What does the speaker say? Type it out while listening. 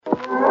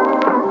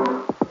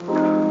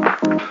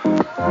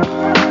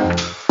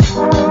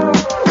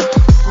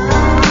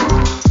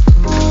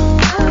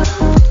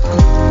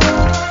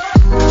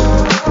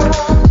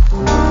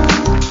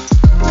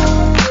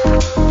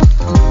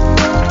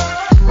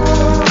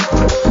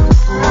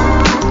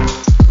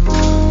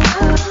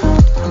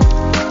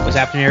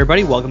afternoon,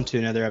 everybody. Welcome to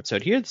another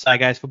episode here, the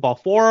Side Guys Football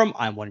Forum.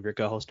 I'm one of your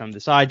co-hosts on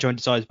the side, joined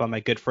as always by my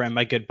good friend,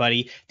 my good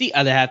buddy, the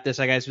other half of the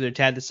Side Guys with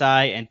Tad the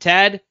Side. And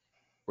Tad,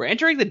 we're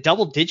entering the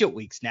double-digit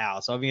weeks now.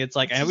 So, I mean, it's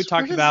like, I know we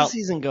talked Where about... does the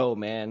season go,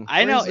 man?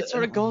 I know, it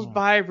sort of goes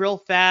by real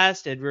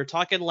fast, and we were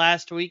talking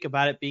last week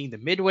about it being the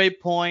midway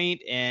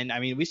point, and, I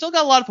mean, we still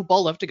got a lot of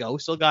football left to go. We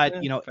still got,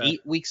 fair.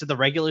 8 weeks of the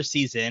regular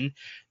season,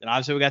 and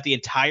obviously we got the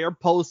entire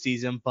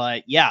postseason,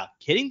 but, yeah,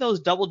 hitting those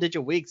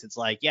double-digit weeks, it's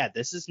like, yeah,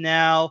 this is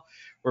now...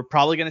 We're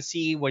probably going to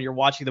see, when you're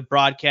watching the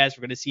broadcast,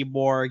 we're going to see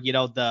more,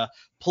 the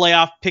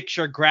playoff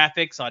picture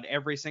graphics on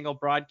every single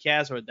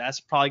broadcast, or that's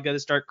probably going to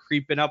start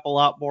creeping up a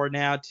lot more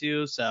now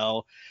too.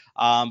 So,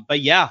 but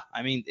yeah,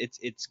 I mean,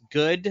 it's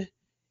good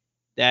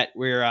that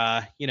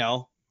we're,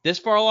 this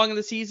far along in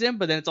the season,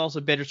 but then it's also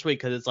bittersweet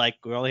because it's like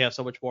we only have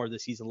so much more of the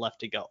season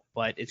left to go,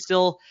 but it's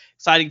still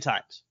exciting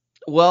times.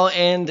 Well,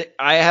 and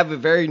I have a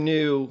very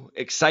new,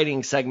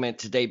 exciting segment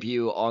to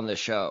debut on the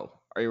show.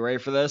 Are you ready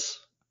for this?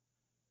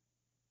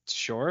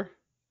 Sure.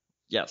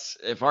 Yes.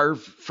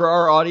 For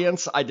our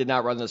audience, I did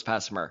not run this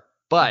past summer,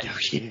 but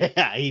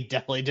yeah, he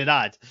definitely did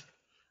not.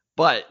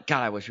 But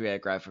God, I wish we had a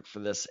graphic for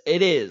this.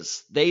 It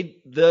is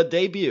the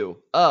debut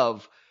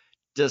of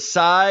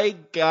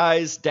Decide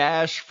Guys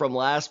Dash from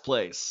last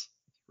place.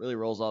 Really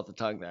rolls off the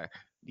tongue there.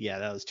 Yeah,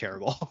 that was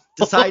terrible.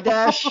 Decide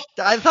Dash.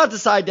 I thought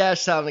Decide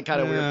Dash sounded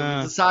kind of weird.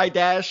 But Decide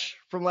Dash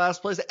from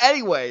last place.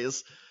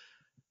 Anyways,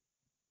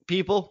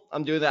 people,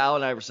 I'm doing the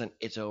Allen Iverson.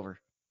 It's over.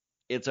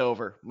 It's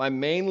over. My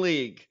main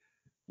league,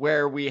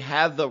 where we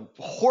have the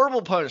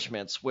horrible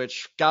punishments,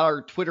 which got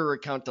our Twitter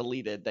account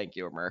deleted. Thank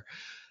you, Amir.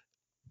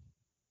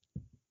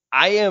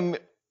 I am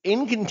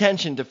in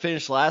contention to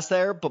finish last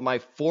there, but my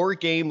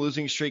 4-game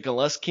losing streak,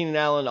 unless Keenan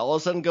Allen all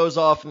of a sudden goes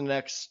off in the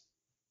next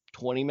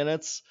 20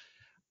 minutes,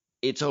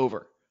 it's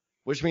over.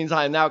 Which means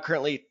I am now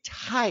currently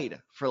tied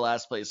for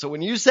last place. So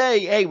when you say,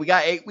 hey, we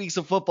got 8 weeks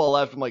of football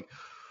left, I'm like,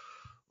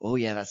 oh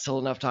yeah, that's still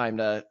enough time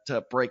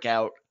to break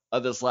out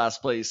of this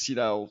last place,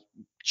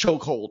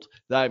 chokehold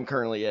that I'm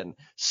currently in.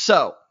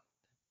 So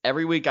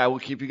every week I will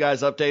keep you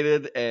guys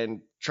updated,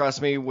 and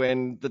trust me,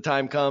 when the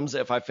time comes,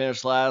 if I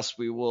finish last,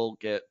 we will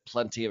get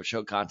plenty of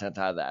show content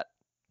out of that.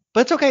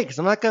 But it's okay, because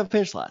I'm not going to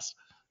finish last.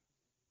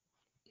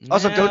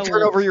 Also, don't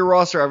turn over your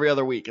roster every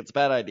other week. It's a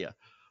bad idea.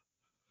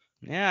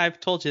 Yeah, I've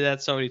told you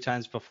that so many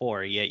times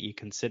before, yet you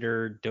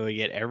consider doing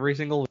it every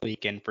single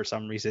week, and for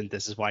some reason,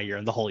 this is why you're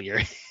in the whole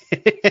year.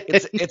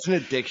 It's an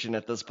addiction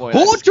at this point.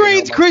 Who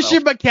trades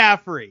Christian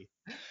McCaffrey?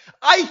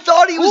 I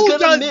thought he was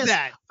going to miss.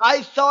 That?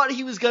 I thought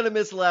he was going to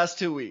miss the last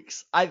 2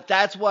 weeks.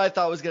 That's what I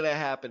thought was going to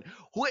happen.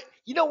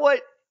 You know what?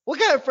 What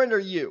kind of friend are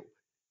you?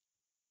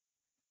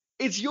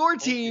 It's your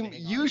team.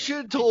 You should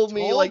have told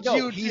me, like,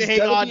 no, he's going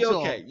to be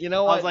okay. You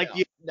know what? I was like,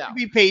 you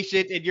be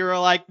patient, and you were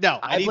like, no,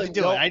 I need to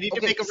do it. I need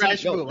to make a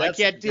rash move. I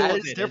can't deal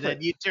with it. And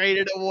then you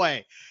traded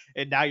away,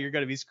 and now you're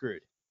going to be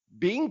screwed.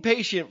 Being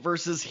patient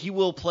versus he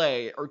will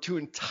play are two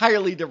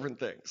entirely different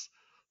things.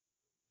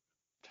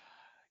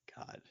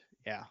 God.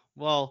 Yeah.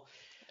 Well,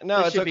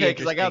 no, it's okay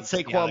because I got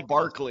Saquon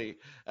Barkley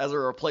as a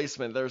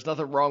replacement. There's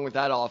nothing wrong with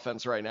that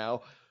offense right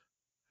now.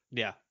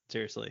 Yeah,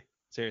 seriously.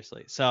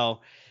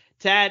 So,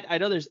 Tad, I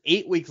know there's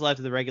 8 weeks left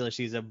of the regular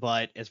season,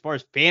 but as far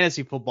as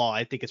fantasy football,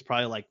 I think it's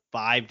probably like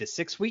 5 to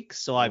 6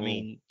 weeks. So, I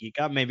mean, you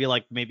got maybe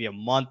a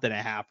month and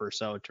a half or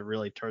so to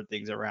really turn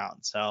things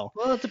around. So,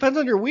 well, it depends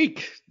on your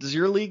week. Does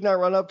your league not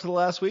run up to the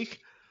last week?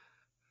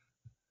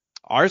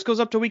 Ours goes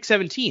up to week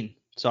 17.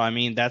 So, I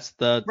mean, that's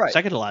the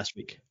second to last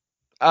week.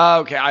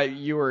 Okay,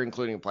 you were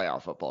including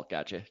playoff football.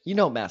 Gotcha.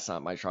 Math's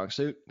not my strong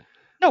suit.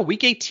 No,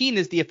 week 18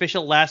 is the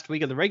official last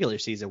week of the regular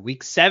season.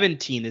 Week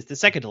 17 is the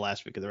second to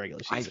last week of the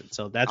regular season.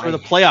 So that's where the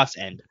playoffs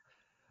end.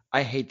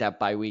 I hate that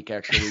bye-week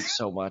extra week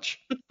so much.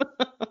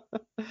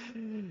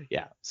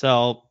 Yeah,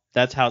 so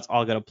that's how it's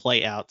all going to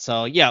play out.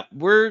 So, yeah,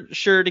 we're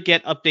sure to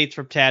get updates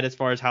from Tad as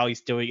far as how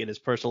he's doing in his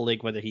personal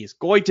league, whether he's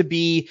going to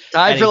be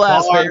tied for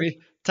last, baby.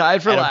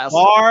 Tied for last. At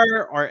a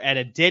bar or at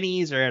a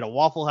Denny's or at a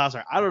Waffle House,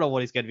 or I don't know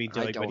what he's going to be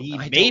doing, but he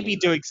may be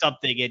doing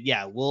something. And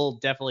yeah, we'll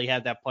definitely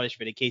have that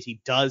punishment in case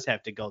he does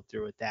have to go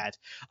through with that.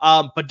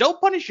 But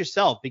don't punish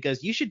yourself,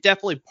 because you should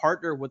definitely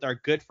partner with our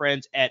good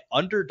friends at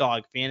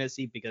Underdog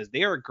Fantasy, because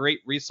they are a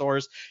great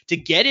resource to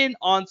get in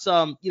on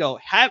some,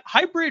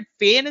 hybrid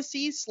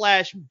fantasy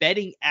 /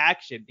 betting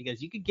action,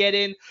 because you can get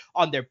in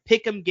on their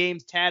pick'em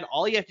games. Tad,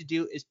 all you have to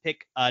do is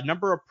pick a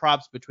number of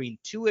props between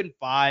 2 and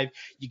 5.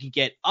 You can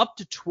get up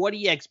to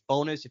 20x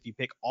bonus if you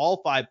pick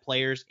all 5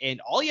 players,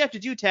 and all you have to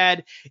do,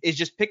 Tad, is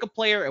just pick a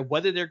player and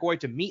whether they're going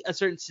to meet a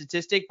certain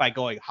statistic by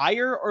going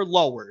higher or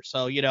lower.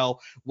 So,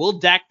 will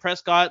Dak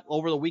Prescott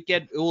over the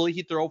weekend, will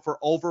he throw for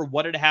over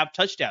 1.5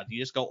 touchdowns? You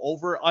just go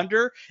over or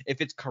under. If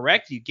it's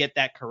correct, you get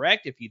that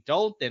correct. If you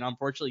don't, then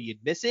unfortunately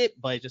you'd miss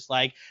it. But just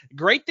like,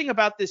 great thing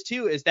about this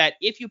too is that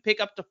if you pick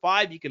up to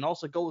 5, you can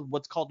also go with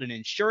what's called an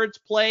insurance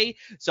play.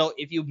 So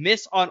if you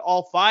miss on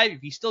all 5,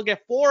 if you still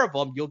get 4 of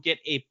them, you'll get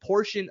a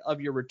portion of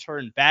your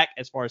return back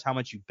as far as how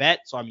much you bet.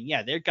 So, I mean,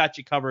 yeah, they've got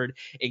you covered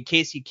in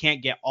case you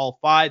can't get all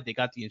 5. They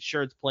got the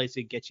insurance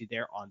placing, get you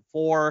there on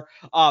 4.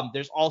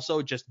 There's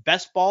also just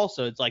best ball.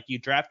 So it's like you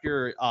draft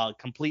your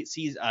complete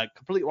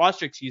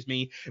roster,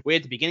 way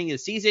at the beginning of the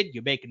season.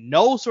 You make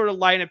no sort of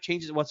lineup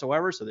changes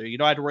whatsoever. So there you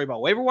don't have to worry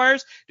about waiver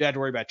wires, don't have to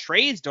worry about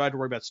trades, don't have to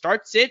worry about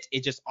start sits.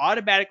 It just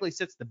automatically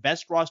sets the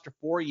best roster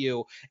for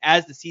you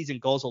as the season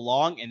goes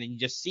along, and then you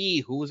just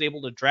see who was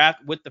able to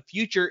draft with the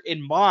future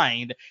in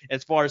mind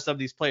as far as some of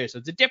these players. So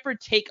it's a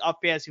different take up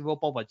fantasy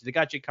football, but they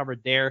got you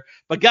covered there.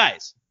 But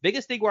guys,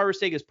 biggest thing why we're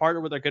saying is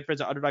partner with our good friends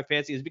at Underdog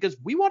Fantasy is because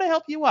we want to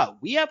help you out.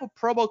 We have a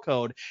promo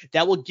code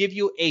that will give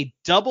you a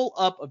double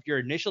up of your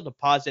initial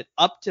deposit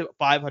up to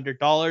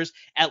 $500,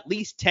 at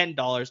least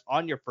 $10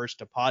 on your first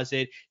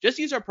deposit. Just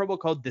use our promo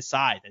code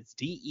DESAI. That's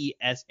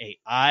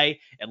DESAI.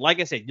 And like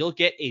I said, you'll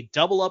get a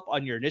double up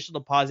on your initial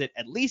deposit,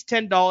 at least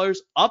 $10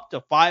 up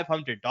to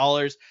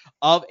 $500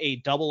 of a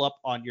double up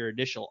on your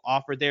initial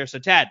offer there. So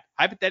Tad,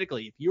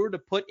 hypothetically, if you were to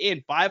put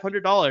in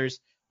 $500,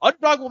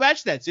 Underdog will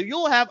match that. So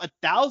you'll have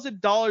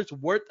 $1,000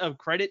 worth of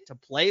credit to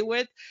play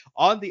with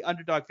on the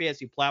Underdog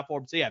Fantasy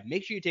platform. So yeah,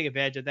 make sure you take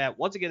advantage of that.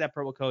 Once again, that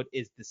promo code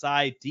is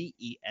DESAI,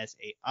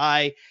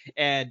 DESAI.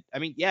 And I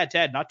mean, yeah,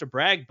 Ted, not to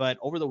brag, but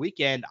over the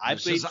weekend, I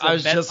played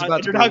some bets on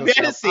Underdog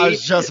Fantasy. I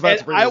was just about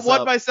to bring this up. I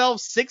won myself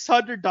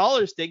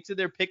 $600 thanks to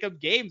their pick'em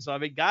game. So I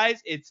mean,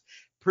 guys, it's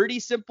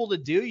pretty simple to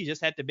do. You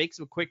just have to make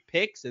some quick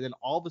picks, and then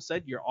all of a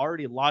sudden you're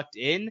already locked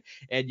in,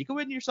 and you can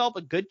win yourself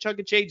a good chunk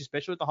of change,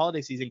 especially with the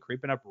holiday season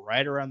creeping up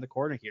right around the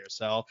corner here.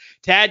 So,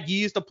 Tad, you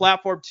use the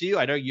platform too.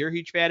 I know you're a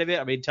huge fan of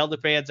it. I mean, tell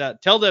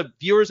the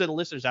viewers and the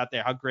listeners out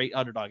there how great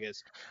Underdog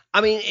is.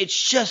 I mean,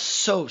 it's just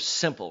so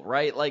simple,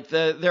 right? Like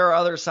there are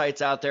other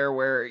sites out there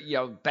where,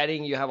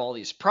 betting, you have all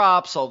these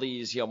props, all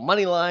these,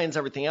 money lines,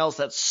 everything else.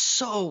 That's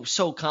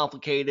so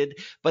complicated.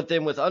 But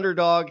then with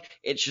Underdog,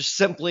 it's just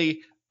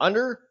simply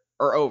under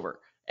or over.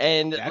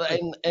 And,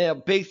 exactly. and a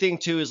big thing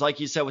too is, like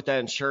you said, with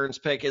that insurance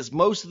pick, is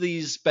most of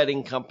these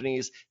betting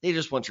companies, they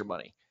just want your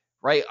money,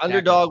 right? Exactly.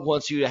 Underdog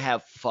wants you to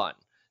have fun.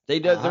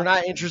 They're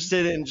not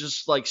interested in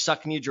just like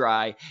sucking you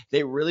dry.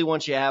 They really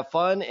want you to have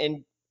fun.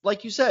 And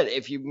like you said,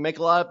 if you make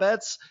a lot of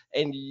bets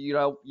and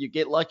you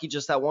get lucky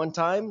just that one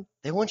time,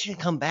 they want you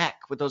to come back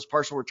with those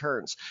partial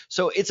returns.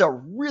 So it's a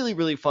really,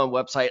 really fun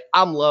website.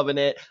 I'm loving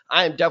it.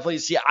 I am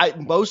definitely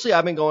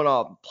I've been going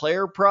on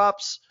player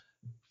props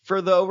for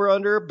the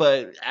over-under,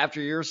 but after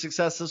your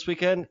success this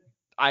weekend,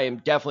 I am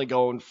definitely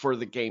going for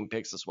the game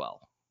picks as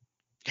well.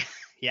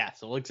 Yeah,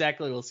 so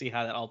we'll see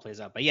how that all plays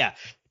out. But yeah,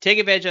 take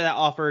advantage of that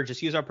offer.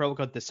 Just use our promo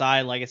code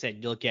DESAI. Like I said,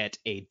 you'll get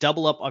a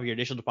double up of your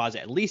initial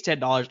deposit, at least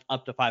 $10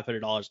 up to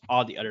 $500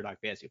 on the Underdog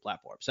Fantasy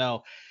platform.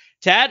 So,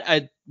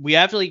 Tad, we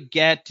actually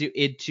get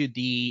into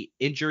the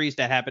injuries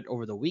that happened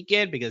over the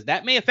weekend, because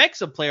that may affect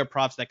some player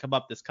props that come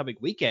up this coming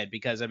weekend,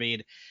 because, I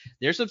mean,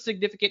 there's some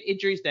significant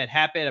injuries that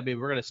happen. I mean,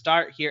 we're going to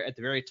start here at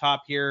the very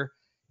top here.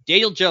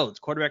 Daniel Jones,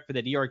 quarterback for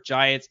the New York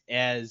Giants,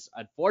 has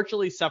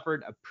unfortunately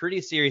suffered a pretty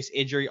serious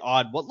injury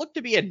on what looked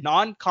to be a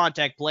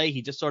non-contact play.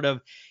 He just sort of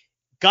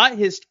got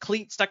his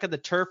cleat stuck in the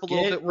turf a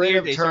little bit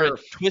weird. They sort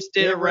of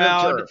twisted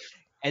around,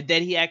 and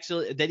then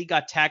he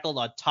got tackled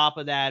on top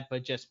of that.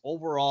 But just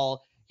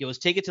overall, he was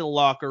taken to the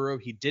locker room.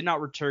 He did not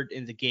return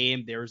in the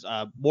game. There's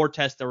more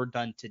tests that were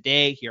done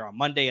today here on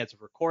Monday as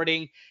of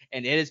recording,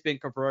 and it has been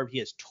confirmed he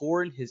has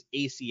torn his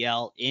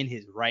ACL in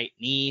his right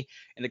knee.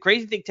 And the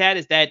crazy thing, Tad,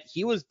 is that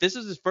this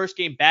is his first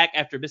game back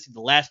after missing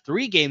the last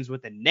 3 games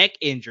with a neck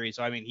injury.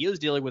 So, I mean, he was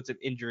dealing with some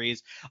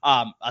injuries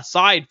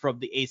aside from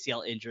the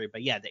ACL injury.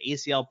 But yeah, the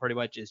ACL pretty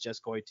much is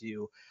just going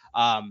to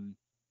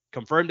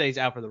confirm that he's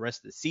out for the rest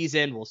of the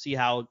season. We'll see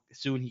how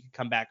soon he can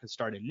come back and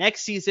start in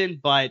next season.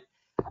 But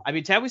I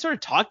mean, Tad, we sort of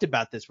talked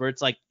about this, where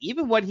it's like,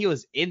 even when he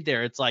was in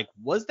there, it's like,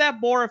 was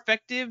that more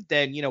effective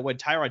than, when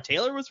Tyrod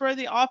Taylor was running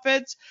the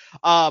offense?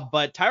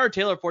 But Tyrod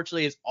Taylor,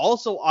 fortunately, is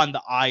also on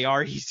the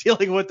IR. He's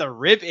dealing with a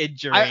rib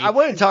injury. I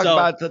want to talk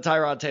about the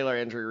Tyrod Taylor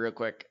injury real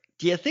quick.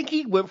 Do you think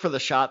he went for the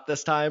shot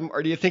this time?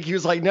 Or do you think he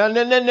was like, no,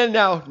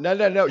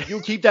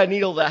 you keep that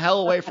needle the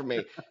hell away from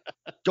me.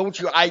 Don't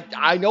you?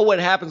 I know what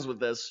happens with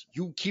this.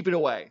 You keep it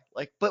away.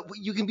 Like, but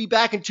you can be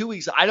back in 2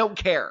 weeks. I don't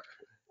care.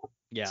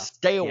 Yeah.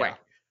 Stay away. Yeah.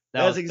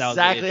 That's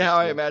exactly how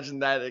I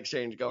imagined that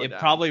exchange going down. It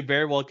probably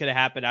very well could have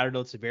happened. I don't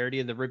know the severity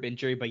of the rib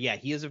injury, but yeah,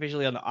 he is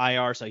officially on the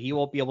IR, so he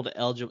won't be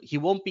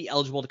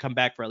eligible to come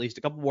back for at least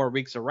a couple more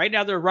weeks. So right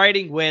now they're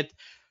riding with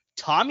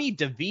Tommy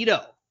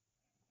DeVito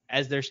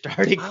as their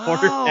starting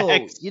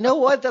quarterback. You know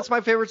what? That's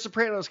my favorite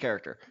Sopranos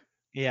character.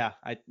 Yeah,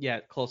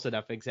 close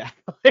enough,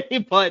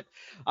 exactly. But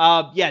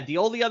the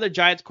only other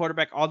Giants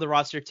quarterback on the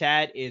roster,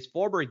 Tad, is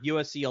former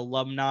USC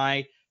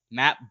alumni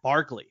Matt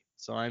Barkley.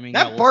 So I mean,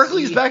 Matt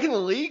Barkley's back in the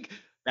league.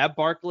 Matt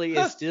Barkley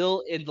is still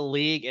in the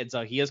league, and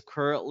so he is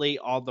currently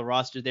on the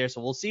roster there.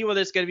 So we'll see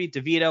whether it's going to be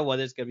DeVito,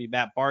 whether it's going to be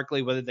Matt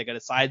Barkley, whether they're going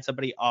to sign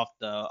somebody off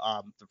the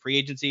free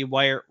agency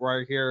wire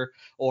here,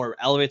 or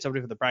elevate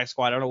somebody from the practice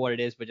squad. I don't know what it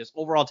is, but just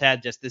overall,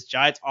 Tad, just this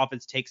Giants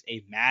offense takes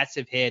a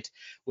massive hit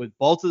with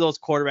both of those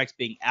quarterbacks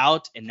being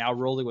out, and now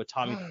rolling with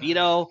Tommy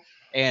DeVito.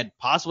 and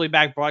possibly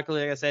back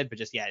Barkley, like I said. But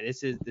just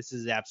this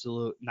is an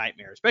absolute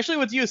nightmare, especially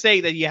with you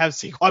saying that you have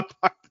Saquon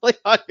Barkley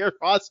on your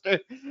roster.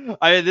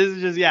 I mean, this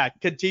is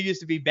just continues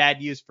to be bad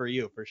news for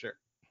you for sure.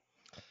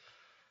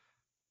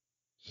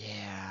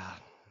 Yeah.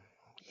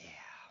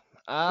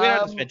 We don't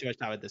have to spend too much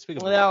time with this.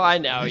 No, I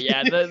know.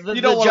 Yeah, you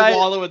don't want to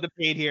wallow in the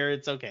pain here.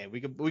 It's okay. We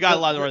got a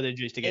lot of other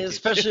injuries to get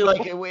especially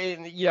like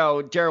when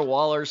Darren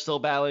Waller's still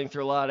battling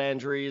through a lot of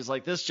injuries.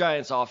 Like this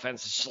Giants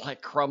offense is just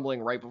like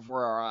crumbling right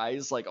before our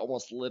eyes, like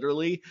almost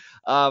literally.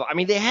 I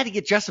mean, they had to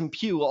get Justin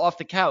Pugh off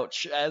the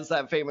couch, as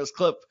that famous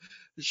clip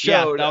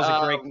showed. Yeah, that was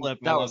a great clip.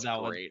 That was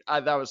great.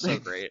 That was so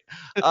great.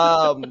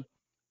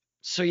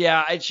 So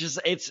yeah,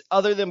 it's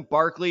other than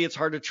Barkley, it's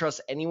hard to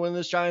trust anyone in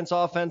this Giants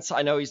offense.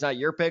 I know he's not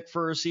your pick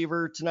for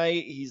receiver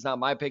tonight. He's not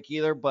my pick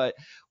either, but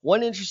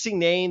one interesting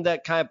name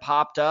that kind of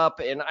popped up,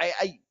 and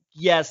I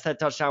yes, that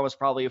touchdown was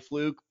probably a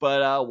fluke,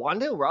 but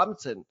Wan'Dale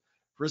Robinson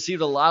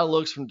received a lot of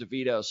looks from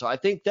DeVito. So I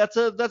think that's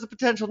a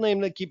potential name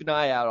to keep an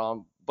eye out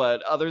on.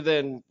 But other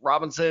than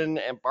Robinson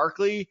and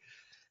Barkley,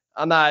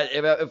 I'm not,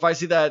 if I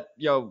see that,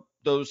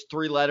 those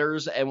three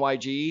letters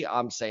NYG,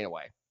 I'm staying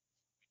away.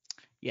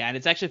 Yeah, and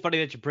it's actually funny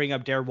that you bring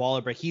up Darren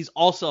Waller, but he's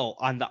also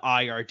on the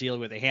IR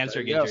dealing with a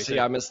hamstring injury. See,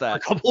 I missed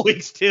that. For a couple of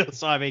weeks too.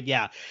 So I mean,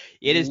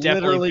 it is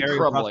definitely very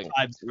crumbling. rough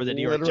times for the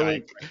New York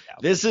Giants right now.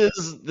 This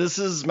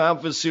is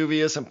Mount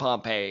Vesuvius and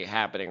Pompeii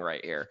happening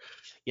right here.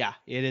 Yeah,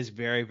 it is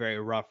very, very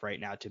rough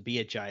right now to be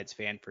a Giants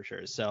fan for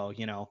sure. So,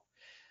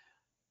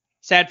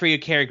 sad for you,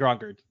 Kerry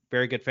Grongard.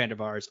 Very good fan of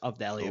ours of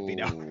the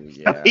LAFB.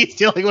 Yeah. He's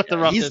dealing with the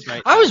roughness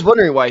right now. I was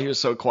wondering why he was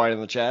so quiet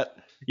in the chat.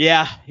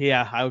 Yeah,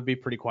 I would be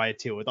pretty quiet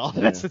too with all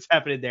the mess that's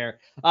happening there.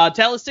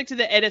 Let's stick to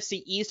the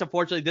NFC East.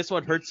 Unfortunately, this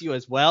one hurts you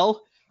as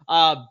well.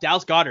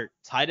 Dallas Goedert,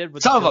 tied in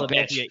with the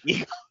Philadelphia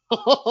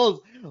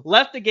Eagles.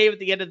 Left the game at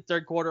the end of the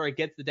third quarter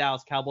against the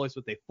Dallas Cowboys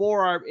with a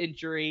forearm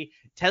injury.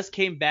 Test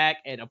came back,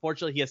 and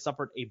unfortunately, he has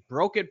suffered a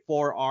broken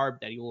forearm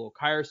that he will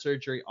require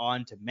surgery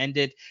on to mend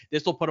it.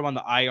 This will put him on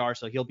the IR,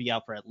 so he'll be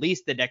out for at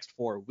least the next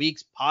 4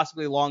 weeks,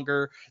 possibly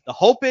longer. The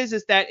hope is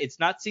that it's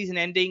not season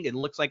ending. It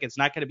looks like it's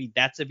not going to be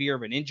that severe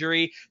of an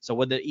injury. So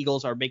when the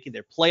Eagles are making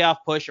their playoff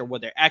push or when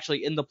they're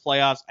actually in the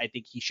playoffs, I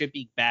think he should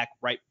be back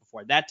right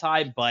before that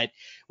time. But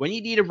when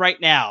you need him right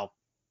now,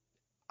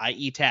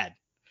 i.e. Tad,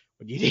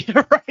 when you need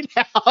it right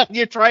now and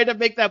you're trying to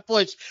make that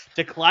push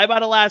to climb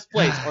out of last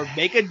place or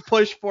make a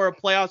push for a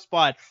playoff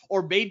spot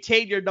or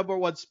maintain your number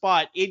one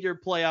spot in your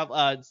playoff,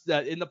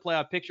 in the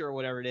playoff picture or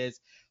whatever it is,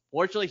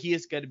 fortunately, he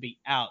is going to be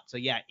out. So,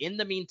 in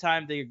the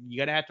meantime, you're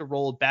going to have to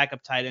roll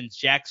backup tight ends.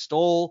 Jack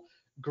Stoll,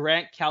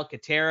 Grant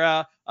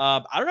Calcaterra.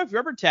 I don't know if you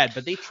remember, Ted,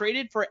 but they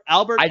traded for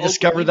Albert. I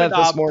discovered that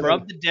this morning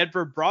from the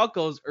Denver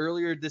Broncos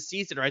earlier this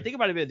season, or I think it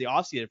might have been the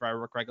offseason if I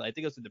remember correctly. I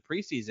think it was in the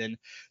preseason.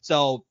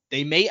 So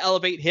they may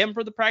elevate him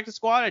for the practice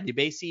squad, and you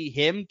may see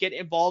him get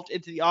involved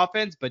into the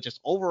offense. But just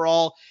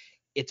overall,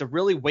 it's a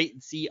really wait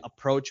and see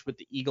approach with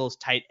the Eagles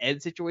tight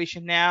end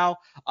situation now.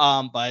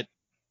 But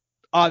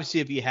obviously,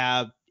 if you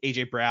have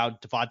AJ Brown,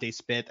 Devontae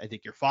Smith, I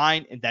think you're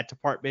fine in that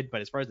department.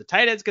 But as far as the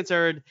tight end's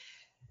concerned,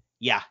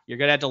 you're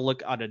going to have to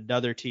look on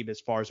another team as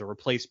far as a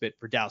replacement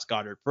for Dallas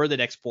Goedert for the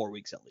next 4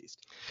 weeks at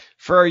least.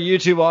 For our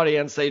YouTube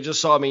audience, they just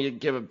saw me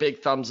give a big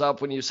thumbs up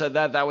when you said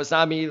that. That was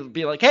not me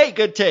being like, hey,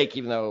 good take,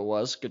 even though it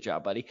was. Good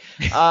job, buddy.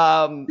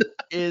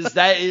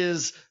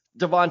 is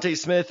Devontae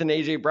Smith and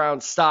A.J.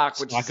 Brown's stock,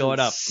 which is going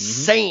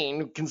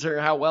insane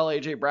considering how well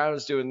A.J. Brown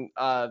is doing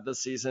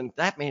this season.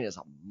 That man is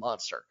a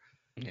monster.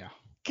 Yeah.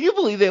 Can you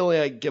believe they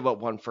only give up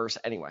one first?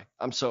 Anyway,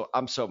 I'm so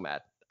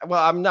mad. Well,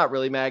 I'm not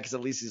really mad because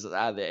at least he's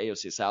out of the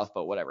AFC South,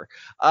 but whatever.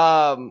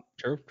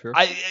 True.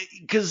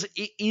 Because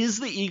is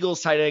the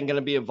Eagles tight end going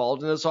to be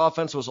involved in this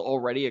offense? Was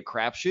already a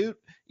crapshoot,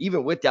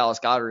 even with Dallas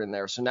Goedert in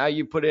there. So now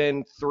you put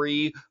in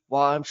three,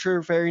 well, I'm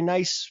sure very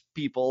nice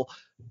people,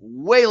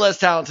 way less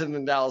talented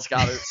than Dallas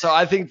Goedert. So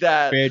I think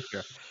that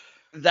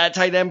that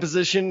tight end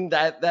position,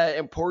 that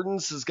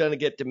importance is going to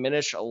get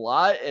diminished a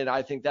lot, and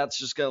I think that's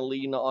just going to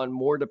lean on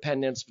more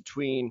dependence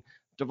between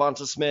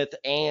Devonta Smith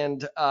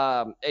and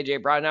A.J.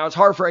 Brown. Now, it's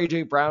hard for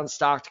A.J. Brown's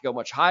stock to go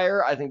much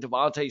higher. I think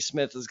Devonta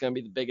Smith is going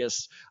to be the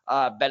biggest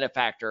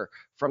benefactor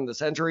from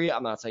this injury.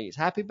 I'm not saying he's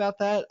happy about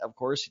that. Of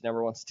course, he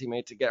never wants a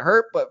teammate to get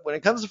hurt. But when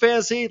it comes to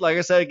fantasy, like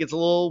I said, it gets a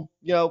little,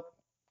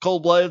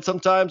 cold-blooded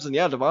sometimes. And,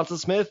 Devonta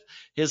Smith,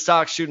 his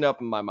stock's shooting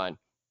up in my mind.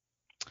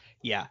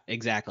 Yeah,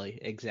 exactly.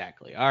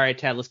 All right,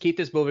 Ted, let's keep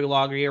this moving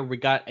along here. We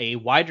got a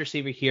wide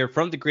receiver here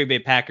from the Green Bay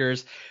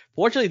Packers.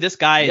 Fortunately, this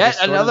guy is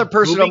another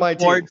person on my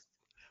team.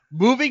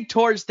 Moving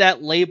towards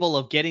that label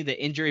of getting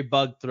the injury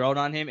bug thrown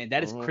on him, and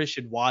that is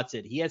Christian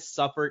Watson. He has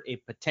suffered a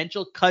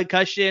potential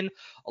concussion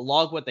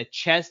along with a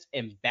chest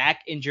and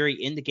back injury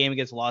in the game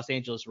against the Los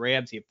Angeles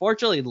Rams. He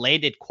unfortunately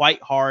landed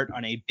quite hard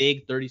on a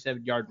big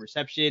 37-yard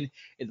reception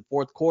in the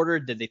fourth quarter.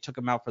 Then they took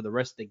him out for the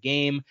rest of the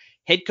game.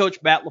 Head coach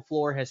Matt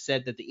LaFleur has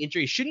said that the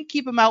injury shouldn't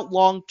keep him out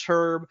long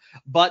term,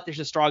 but there's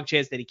a strong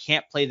chance that he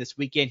can't play this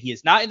weekend. He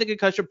is not in the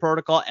concussion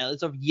protocol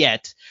as of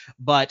yet,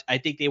 but I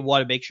think they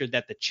want to make sure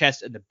that the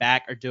chest and the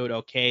back are doing doing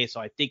okay. So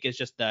I think it's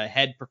just the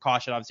head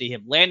precaution. Obviously,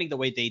 him landing the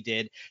way they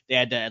did, they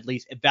had to at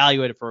least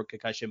evaluate it for a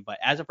concussion. But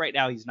as of right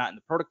now, he's not in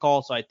the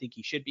protocol, so I think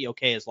he should be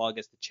okay as long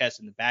as the chest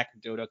and the back are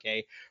doing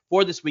okay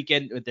for this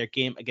weekend with their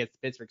game against the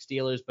Pittsburgh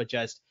Steelers. But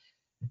just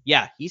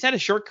yeah, he's had a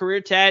short career,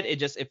 Ted.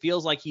 It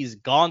feels like he's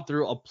gone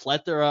through a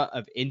plethora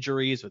of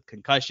injuries with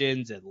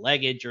concussions and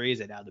leg injuries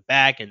and now the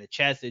back and the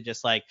chest. And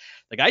just like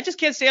the guy just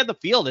can't stay on the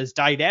field. As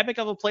dynamic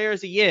of a player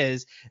as he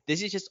is,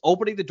 this is just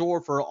opening the door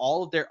for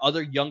all of their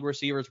other young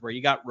receivers where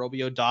you got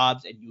Romeo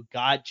Dobbs and you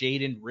got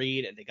Jaden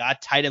Reed and they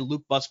got tight end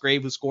Luke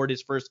Musgrave, who scored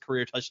his first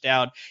career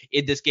touchdown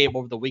in this game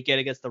over the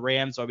weekend against the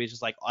Rams. So I mean, it's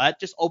just like that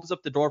just opens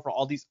up the door for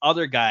all these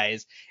other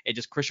guys. And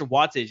just Christian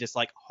Watson is just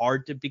like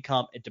hard to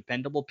become a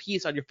dependable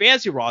piece on your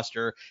fantasy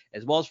roster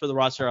as well as for the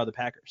roster of the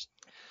Packers.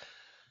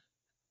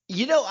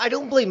 I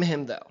don't blame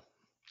him though.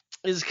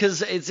 Is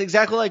because it's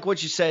exactly like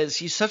what you said.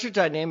 He's such a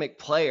dynamic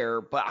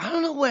player, but I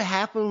don't know what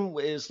happened.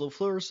 Is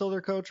LaFleur still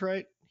their coach,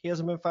 right? He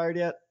hasn't been fired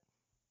yet?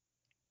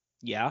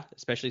 Yeah,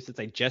 especially since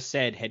I just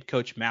said head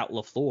coach Matt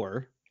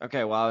LaFleur.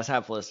 Okay, well, I was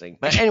half listening.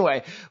 But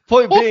anyway,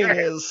 point being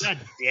is... God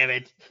damn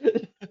it.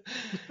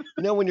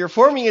 When you're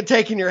forming a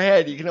take in your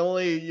head, you can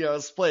only,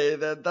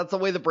 split it. That's the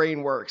way the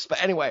brain works.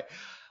 But anyway...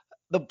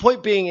 The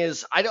point being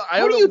is, I don't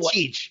know what...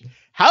 teach?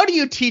 How do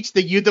you teach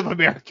the youth of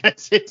America? I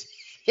think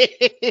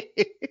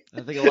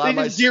a lot of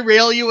just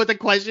derail you with a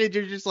question.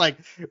 You're just like,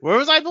 where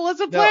was I in the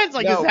list of plans?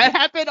 Does that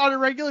happen on a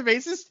regular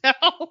basis now?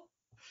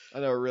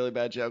 I know a really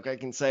bad joke I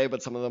can say,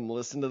 but some of them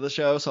listen to the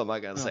show, so I'm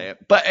not going to say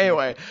it. But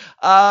anyway,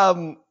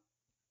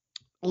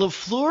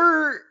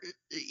 LaFleur,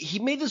 he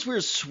made this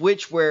weird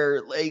switch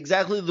where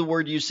exactly the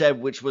word you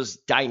said, which was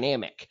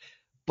dynamic.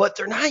 But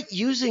they're not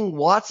using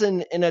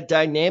Watson in a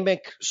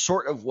dynamic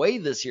sort of way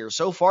this year.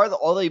 So far,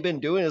 all they've been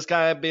doing is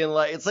kind of being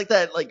like, it's like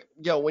that, like,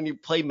 when you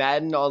play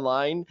Madden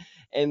online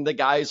and the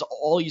guy's,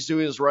 all he's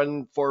doing is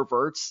run 4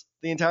 verts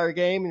the entire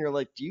game. And you're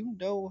like, do you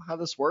know how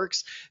this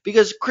works?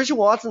 Because Christian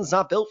Watson's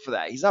not built for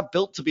that. He's not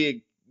built to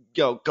be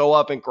go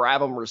up and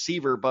grab him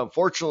receiver. But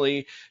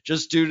unfortunately,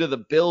 just due to the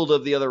build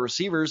of the other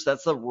receivers,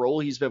 that's the role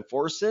he's been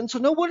forced in. So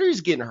no wonder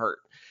he's getting hurt.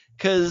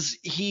 Because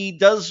he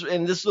does,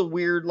 and this is a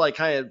weird like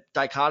kind of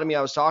dichotomy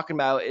I was talking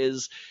about,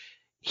 is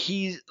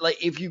he's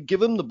like, if you give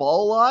him the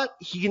ball a lot,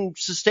 he can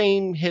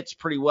sustain hits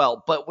pretty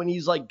well. But when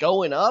he's like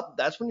going up,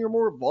 that's when you're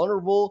more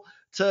vulnerable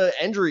to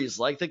injuries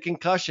like the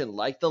concussion,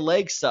 like the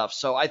leg stuff.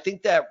 So I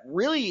think that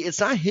really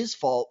it's not his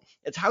fault.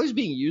 It's how he's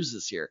being used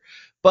this year.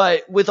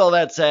 But with all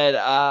that said,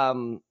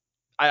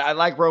 I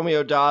like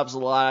Romeo Dobbs a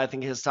lot. I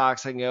think his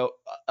stocks can go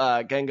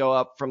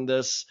up from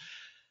this.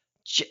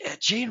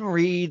 Jaden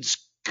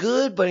Reed's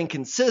good but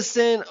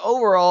inconsistent.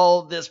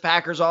 Overall, this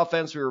Packers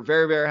offense, we were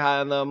very, very high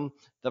on them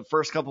the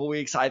first couple of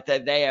weeks. I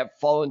think they have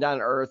fallen down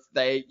to earth.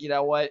 They, you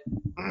know what?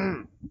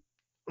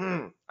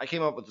 I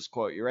came up with this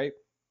quote. You right?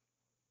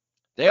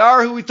 They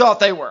are who we thought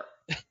they were.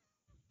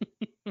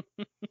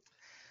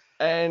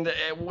 And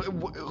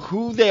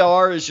who they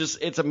are is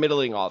just, it's a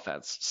middling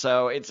offense.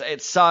 So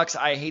it sucks.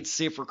 I hate to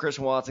see it for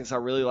Christian Watson because I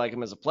really like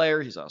him as a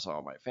player. He's also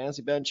on my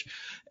fantasy bench.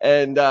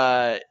 And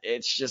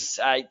it's just,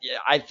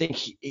 I think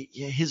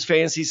his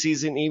fantasy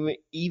season,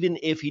 even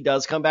if he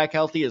does come back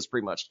healthy, is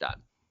pretty much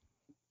done.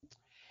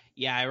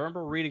 Yeah, I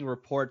remember reading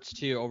reports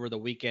too over the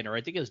weekend, or I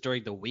think it was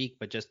during the week,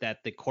 but just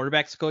that the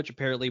quarterbacks coach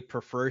apparently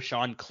prefers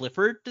Sean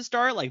Clifford to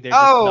start. Like they're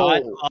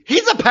just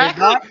he's a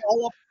Packer.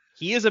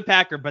 He is a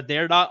Packer, but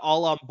they're not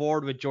all on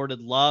board with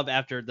Jordan Love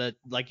after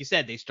like you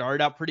said, they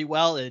started out pretty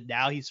well, and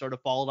now he's sort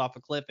of fallen off a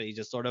cliff, and he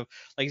just sort of,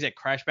 like you said,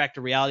 crashed back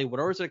to reality.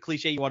 Whatever sort of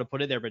cliche you want to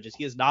put in there, but just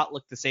he has not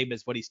looked the same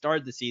as when he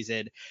started the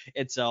season.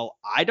 And so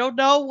I don't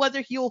know whether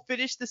he will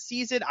finish the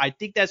season. I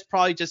think that's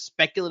probably just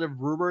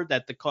speculative rumor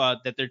that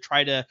that they're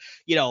trying to,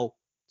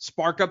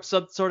 spark up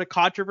some sort of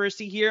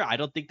controversy here. I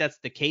don't think that's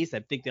the case. I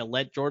think they'll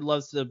let Jordan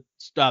Love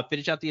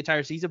finish out the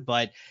entire season,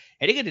 but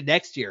heading into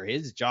next year,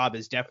 his job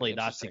is definitely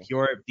not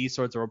secure if these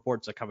sorts of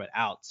reports are coming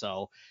out.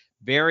 So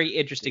very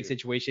interesting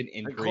situation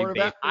in Green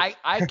Bay.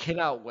 I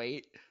cannot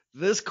wait.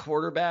 This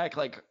quarterback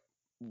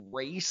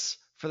race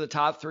for the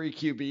top 3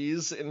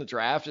 QBs in the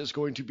draft is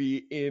going to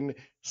be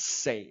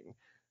insane.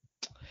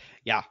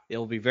 Yeah,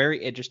 it'll be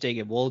very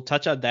interesting, and we'll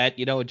touch on that,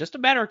 in just a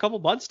matter of a couple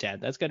months,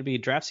 Ted. That's going to be,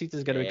 draft season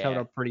is going to be coming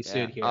up pretty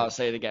soon here. Oh,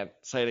 say it again.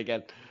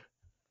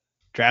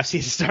 Draft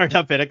season starting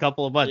up in a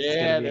couple of months. Yeah, it's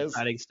going to be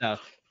exciting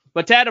stuff.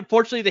 But, Tad,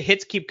 unfortunately, the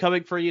hits keep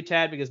coming for you,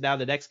 Tad, because now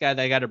the next guy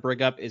that I got to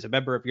bring up is a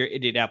member of your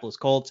Indianapolis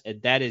Colts,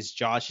 and that is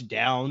Josh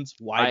Downs,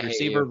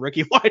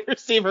 rookie wide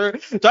receiver.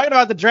 Talking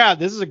about the draft,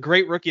 this is a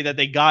great rookie that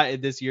they got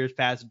in this year's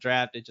past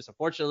draft. It just,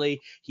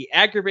 unfortunately, he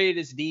aggravated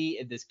his knee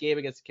in this game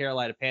against the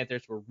Carolina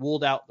Panthers, were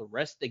ruled out the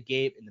rest of the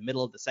game in the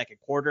middle of the second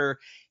quarter.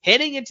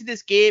 Heading into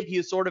this game, he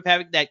was sort of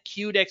having that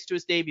Q next to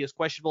his name. He was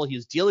questionable. He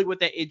was dealing with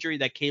that injury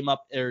that came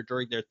up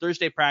during their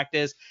Thursday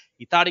practice.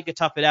 He thought he could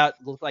tough it out.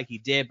 It looked like he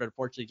did, but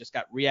unfortunately just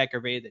got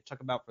re-aggravated. They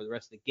took him out for the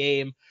rest of the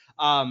game.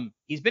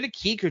 He's been a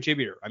key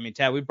contributor. I mean,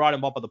 Tad, we brought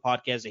him up on the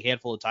podcast a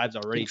handful of times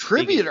already.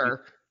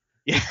 Contributor?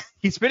 Yeah,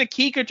 he's been a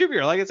key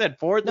contributor. Like I said,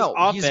 for this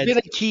offense. He's been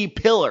a key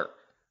pillar.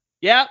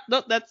 Yeah,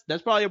 no, that's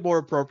probably a more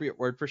appropriate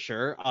word for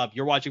sure.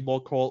 You're watching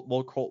more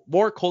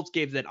Colts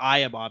games than I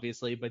am,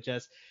 obviously, but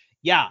just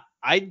yeah,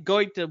 I'm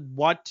going to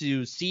want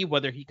to see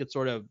whether he could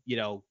sort of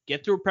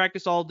get through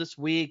practice all this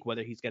week,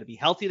 whether he's going to be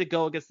healthy to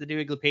go against the New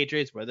England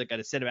Patriots, whether they're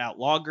going to sit him out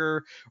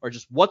longer, or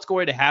just what's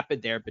going to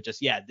happen there. But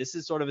just yeah, this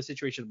is sort of a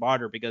situation to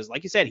monitor because,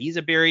 like you said, he's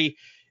a very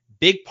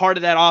big part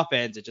of that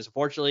offense. It just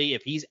unfortunately,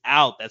 if he's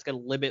out, that's going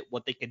to limit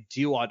what they can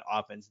do on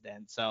offense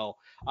then. So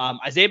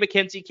Isaiah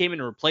McKenzie came in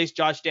and replaced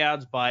Josh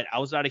Downs, but I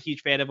was not a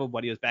huge fan of him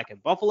when he was back in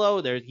Buffalo.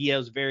 He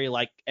was very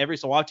like every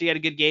so often he had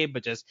a good game,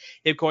 but just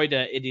him going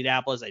to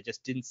Indianapolis, I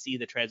just didn't see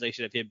the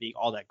translation of him being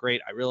all that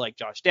great. I really like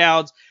Josh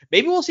Downs.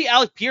 Maybe we'll see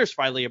Alec Pierce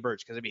finally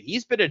emerge because I mean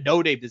he's been a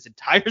no name this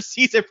entire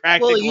season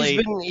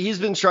practically. Well, he's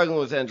been struggling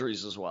with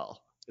injuries as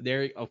well.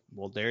 There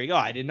you go.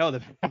 I didn't know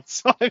that.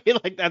 So I mean,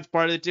 like that's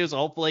part of it too. So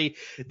hopefully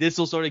this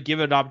will sort of give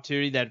him an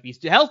opportunity that if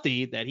he's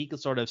healthy, that he can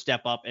sort of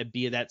step up and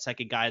be that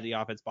second guy in the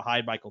offense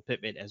behind Michael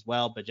Pittman as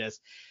well. But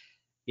just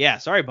yeah,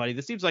 sorry, buddy.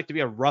 This seems like to be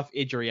a rough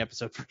injury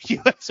episode for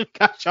you. So we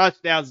got Josh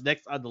Downs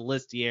next on the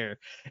list here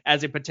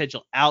as a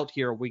potential out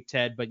here in week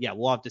 10. But yeah,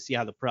 we'll have to see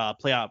how the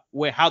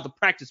how the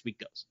practice week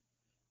goes.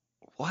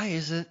 Why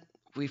is it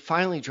we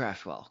finally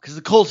draft well? Because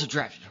the Colts have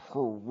drafted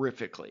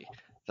horrifically.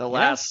 The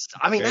last,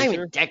 not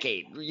even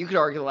decade. You could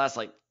argue the last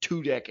like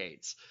 2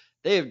 decades.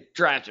 They have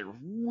drafted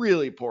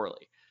really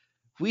poorly.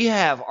 We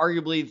have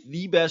arguably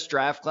the best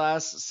draft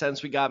class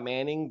since we got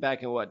Manning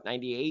back in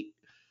 98?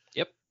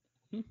 Yep.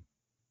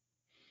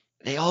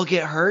 They all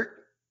get hurt.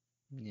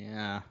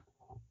 Yeah.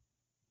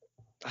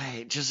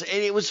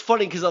 It was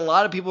funny because a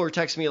lot of people were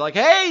texting me like,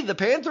 "Hey, the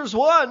Panthers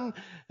won,"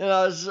 and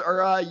I was,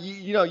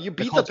 you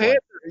beat the Panthers.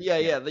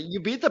 Yeah. You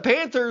beat the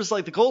Panthers.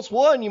 Like the Colts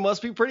won. You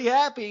must be pretty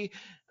happy.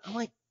 I'm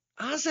like,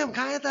 honestly, I'm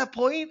kind of at that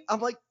point.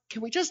 I'm like,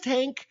 can we just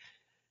tank?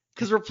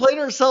 Because we're playing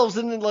ourselves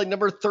into like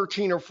number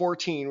 13 or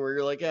 14, where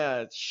you're like,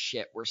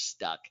 shit, we're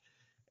stuck.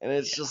 And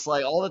it's just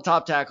like all the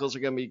top tackles are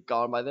going to be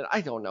gone by then.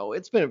 I don't know.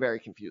 It's been a very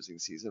confusing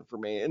season for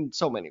me in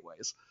so many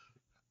ways.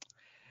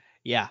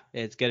 Yeah,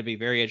 it's going to be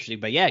very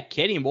interesting. But yeah,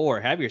 Kenny Moore,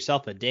 have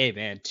yourself a day,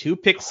 man. 2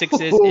 pick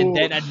sixes and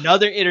then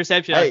another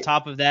interception on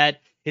top of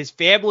that. His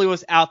family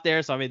was out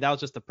there. So, I mean, that was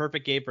just the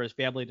perfect game for his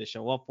family to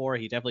show up for.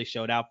 He definitely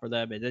showed out for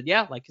them. And then,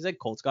 yeah, like you said,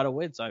 Colts got to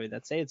win. So, I mean,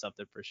 that's saying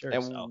something for sure.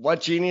 And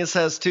what genius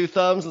has 2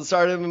 thumbs and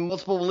started him in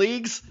multiple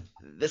leagues?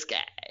 This guy.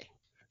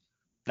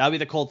 That'll be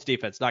the Colts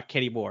defense, not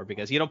Kenny Moore,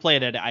 because he don't play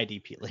it at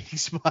IDP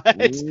leagues. But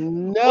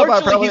no, but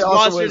I probably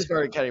also would have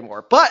started Kenny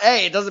Moore. But,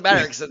 hey, it doesn't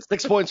matter because it's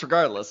 6 points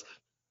regardless.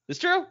 It's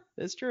true.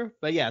 It's true.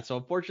 But yeah, so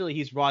unfortunately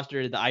he's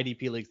rostered in the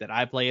IDP leagues that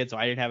I play in, so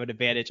I didn't have an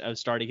advantage of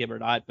starting him or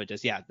not. But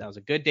just, yeah, that was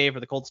a good day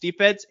for the Colts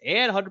defense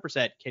and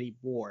 100% Kenny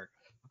Moore.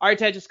 All right,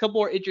 Ted, just a couple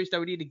more injuries that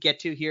we need to get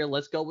to here.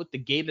 Let's go with the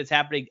game that's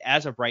happening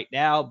as of right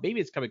now. Maybe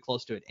it's coming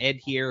close to an end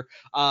here.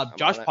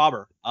 Josh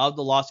Palmer of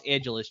the Los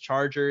Angeles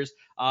Chargers.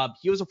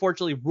 He was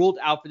unfortunately ruled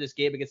out for this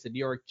game against the New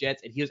York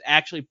Jets, and he was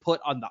actually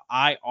put on the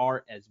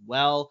IR as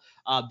well.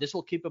 This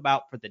will keep him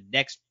out for the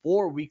next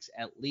 4 weeks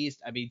at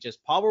least. I mean,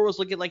 just Palmer was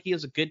looking like he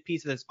was a good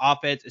piece of this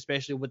offense,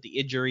 especially with the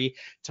injury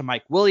to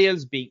Mike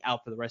Williams being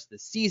out for the rest of the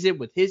season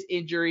with his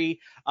injury.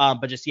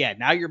 But just, yeah,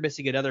 now you're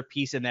missing another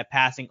piece in that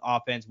passing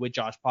offense with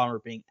Josh Palmer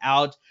being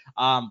out.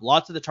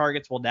 Lots of the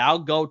targets will now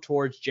go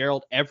towards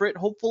Gerald Everett,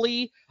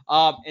 hopefully.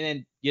 And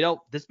then,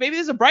 this maybe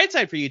is a bright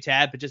side for you,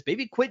 Tad, but just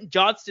maybe Quentin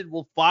Johnston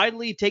will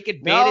finally take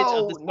advantage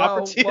of this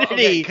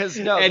opportunity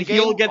and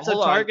he'll get some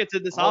targets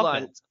in this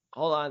offense.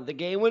 Hold on. The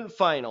game went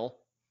final.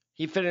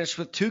 He finished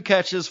with 2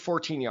 catches,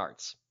 14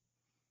 yards.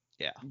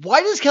 Yeah.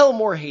 Why does Kellen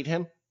Moore hate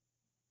him?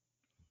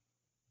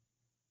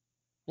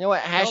 You know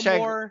what?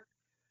 Hashtag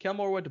Kellen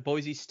Moore went to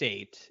Boise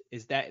State.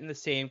 Is that in the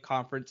same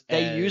conference?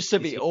 They used to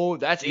be. Oh,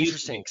 that's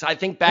interesting. Because I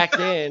think back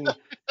then,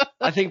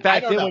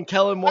 when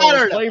Kellen Moore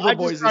was playing for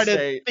Boise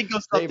State, think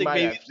of something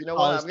maybe. You know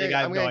what?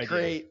 I'm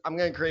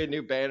gonna create a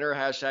new banner.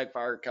 Hashtag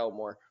fire Kellen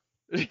Moore.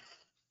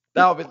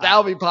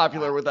 That'll be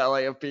popular with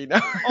LAFB now.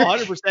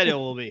 100% it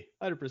will be.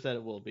 100%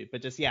 it will be.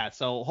 But just, yeah,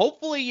 so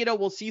hopefully,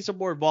 we'll see some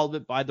more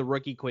involvement by the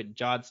rookie Quentin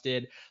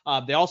Johnston.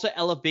 They also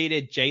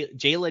elevated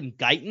Jalen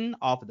Guyton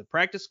off of the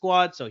practice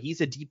squad, so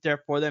he's a deep threat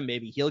for them.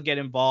 Maybe he'll get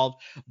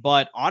involved.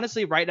 But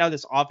honestly, right now,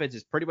 this offense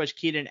is pretty much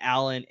Keenan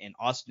Allen and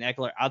Austin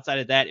Eckler. Outside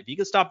of that, if you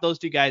can stop those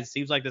 2 guys, it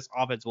seems like this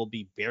offense will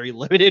be very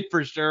limited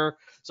for sure.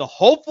 So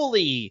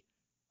hopefully,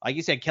 like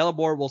you said, Kellen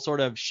Moore will sort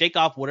of shake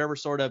off whatever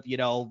sort of,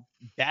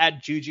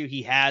 bad juju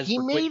he has. He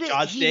made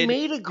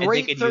a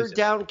great third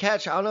down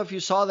catch. I don't know if you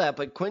saw that,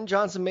 but Quentin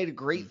Johnston made a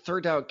great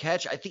third down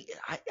catch. I think,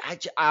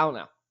 I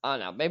don't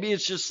know. Maybe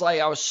it's just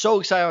like I was so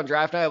excited on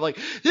draft night. I'm like,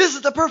 this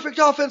is the perfect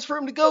offense for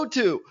him to go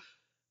to.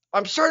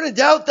 I'm starting to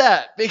doubt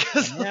that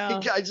because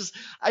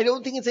I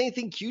don't think it's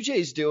anything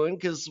QJ's doing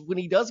because when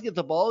he does get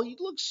the ball, he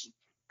looks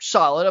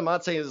solid. I'm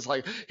not saying it's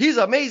like he's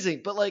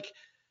amazing, but like,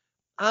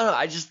 I don't know.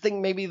 I just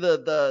think maybe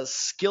the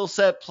skill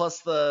set plus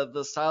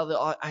the style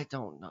of I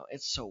don't know.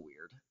 It's so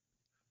weird.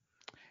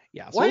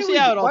 Yeah, so we'll see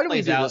how it all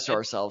plays out. This to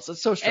ourselves?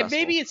 It's so stressful. And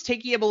maybe it's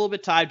taking him a little bit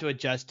of time to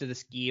adjust to the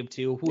scheme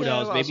too. Who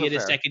knows? Maybe in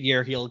his second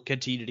year he'll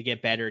continue to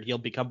get better and he'll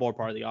become more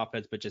part of the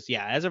offense. But just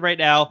as of right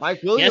now,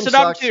 Mike Williams he has an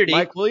opportunity.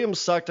 Mike Williams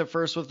sucked at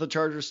first with the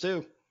Chargers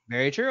too.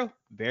 Very true.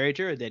 Very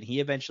true. Then he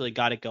eventually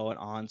got it going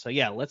on. So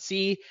let's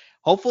see.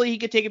 Hopefully he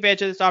can take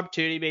advantage of this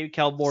opportunity. Maybe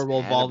Kellen Moore will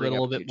involve it a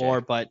little bit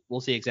more, but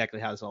we'll see exactly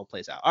how this all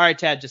plays out. All right,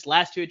 Tad, just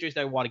last two injuries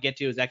that I want to get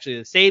to is actually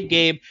the same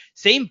game,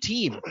 same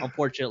team,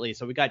 unfortunately.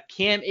 So we got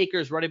Cam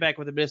Akers, running back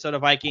with the Minnesota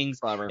Vikings,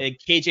 and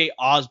KJ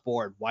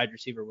Osborne, wide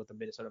receiver with the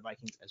Minnesota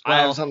Vikings as well.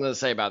 I have something to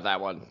say about that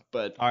one,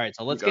 but all right,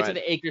 so let's get to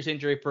the Akers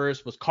injury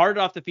first. Was carted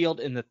off the field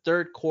in the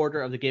third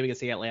quarter of the game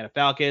against the Atlanta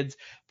Falcons.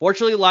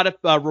 Fortunately, a lot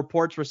of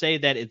reports were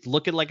saying that it's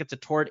looking like it's a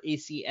torn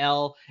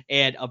ACL,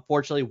 and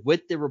unfortunately,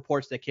 with the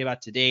reports that came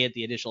out today at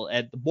the initial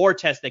and the more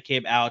tests that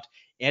came out,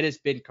 it has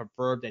been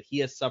confirmed that he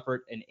has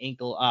suffered an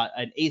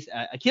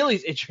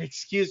Achilles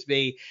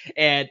injury,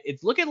 and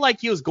it's looking like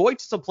he was going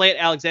to supplant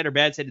Alexander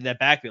Mattison in that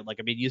backfield.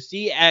 You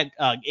see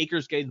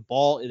Akers getting the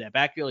ball in that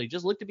backfield. He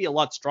just looked to be a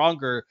lot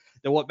stronger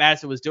than what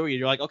Mattison was doing. And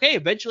you're like, okay,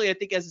 eventually, I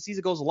think as the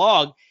season goes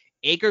along,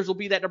 Akers will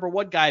be that number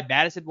one guy.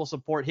 Mattison will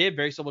support him,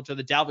 very similar to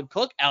the Dalvin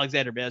Cook,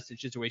 Alexander Mattison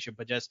situation.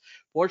 But just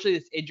fortunately,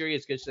 this injury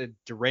is going to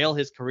derail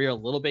his career a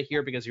little bit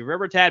here because you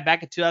remember, Tad,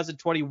 back in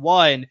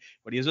 2021,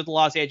 when he was with the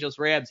Los Angeles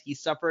Rams, he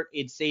suffered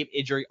a same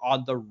injury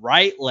on the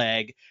right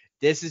leg.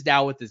 This is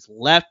now with his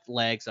left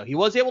leg. So he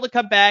was able to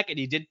come back, and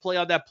he did play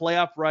on that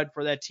playoff run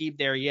for that team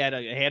there. He had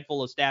a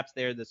handful of snaps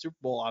there in the Super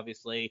Bowl,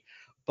 obviously.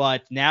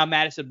 But now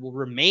Mattison will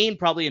remain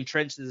probably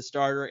entrenched as a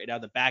starter, and now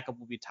the backup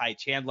will be Ty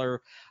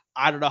Chandler.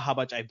 I don't know how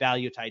much I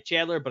value Ty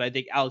Chandler, but I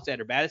think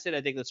Alexander Mattison,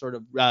 I think that sort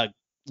of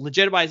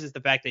legitimizes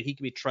the fact that he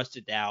can be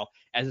trusted now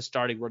as a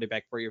starting running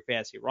back for your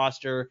fantasy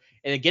roster.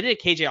 And then getting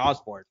to KJ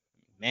Osborne,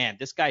 man,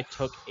 this guy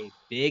took a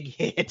big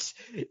hit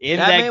in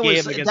that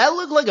game. That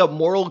looked like a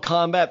Mortal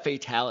Kombat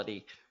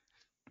fatality.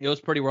 It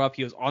was pretty rough.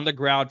 He was on the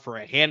ground for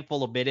a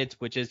handful of minutes,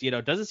 which is,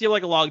 doesn't seem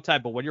like a long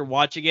time, but when you're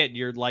watching it and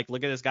you're like,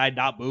 look at this guy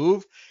not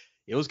move,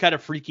 it was kind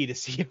of freaky to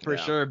see him for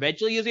sure.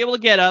 Eventually, he was able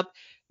to get up.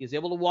 He was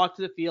able to walk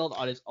to the field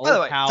on his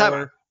own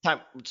power.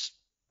 Time.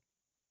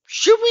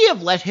 Should we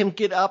have let him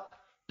get up?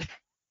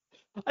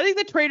 I think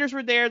the trainers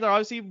were there. They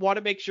obviously want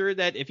to make sure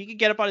that if he can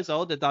get up on his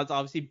own, that's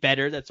obviously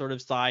better. That sort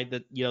of side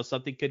that,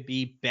 something could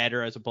be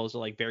better as opposed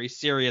to very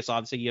serious.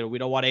 Obviously, we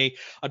don't want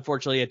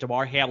unfortunately, a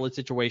DeMar Hamlin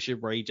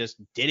situation where he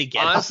just didn't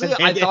get up. Honestly,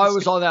 I thought it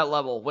was on that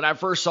level. When I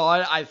first saw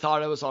it, I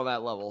thought it was on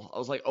that level. I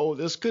was like, oh,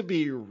 this could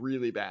be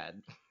really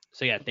bad.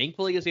 So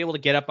thankfully he was able to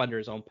get up under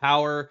his own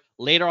power.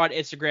 Later on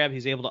Instagram,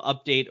 he's able to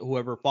update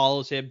whoever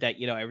follows him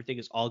that, everything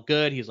is all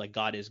good. He's like,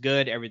 God is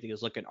good. Everything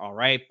is looking all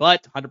right.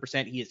 But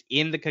 100% he is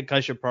in the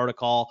concussion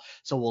protocol.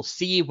 So we'll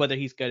see whether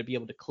he's going to be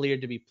able to clear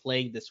to be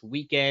playing this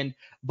weekend.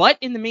 But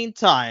in the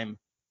meantime,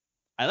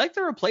 I like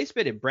the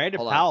replacement in Brandon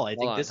Powell. I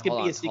think this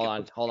could be a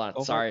secret. Hold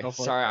on. Sorry.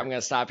 I'm going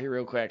to stop you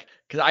real quick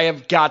because I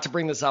have got to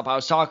bring this up. I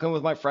was talking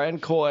with my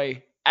friend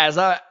Coy as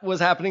I was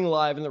happening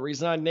live, and the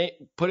reason I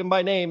put him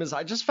by name is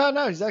I just found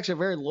out he's actually a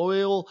very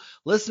loyal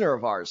listener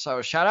of ours.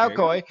 So shout out,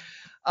 Coy.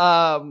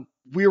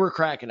 We were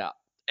cracking up.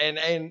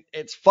 And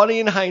it's funny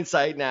in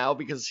hindsight now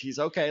because he's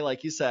okay,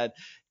 like you said.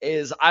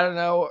 I don't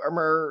know,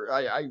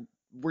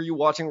 were you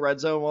watching Red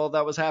Zone while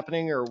that was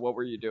happening, or what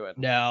were you doing?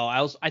 No,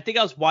 I think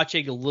I was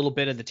watching a little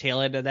bit of the tail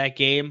end of that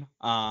game.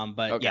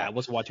 But okay. I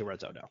wasn't watching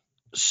Red Zone, no.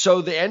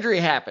 So the injury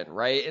happened,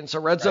 right? And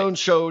so Red Zone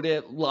showed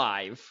it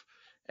live.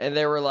 And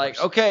they were like,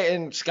 okay.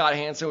 And Scott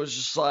Hansen was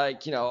just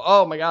like,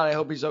 oh my God, I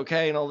hope he's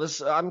okay. And all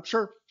this. I'm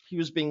sure he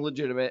was being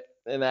legitimate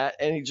in that.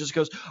 And he just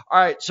goes, all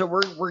right, so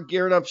we're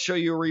gearing up to show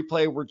you a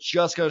replay. We're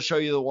just going to show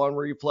you the one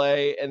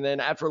replay. And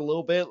then after a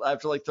little bit,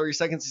 after 30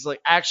 seconds, he's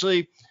like,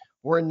 actually,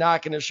 we're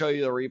not going to show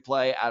you the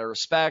replay out of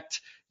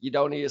respect. You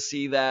don't need to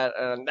see that.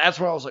 And that's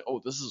when I was like,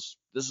 oh, this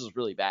is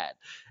really bad.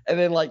 And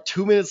then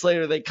 2 minutes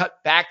later, they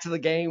cut back to the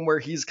game where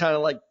he's kind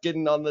of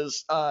getting on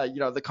this,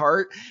 the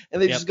cart, and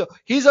they just go,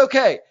 he's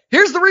okay.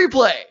 Here's the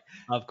replay.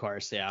 Of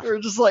course, yeah. We're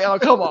just like, oh,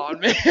 come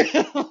on, man.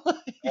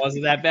 It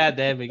wasn't that bad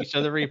then. We can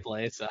show the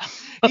replay. So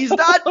he's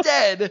not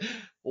dead.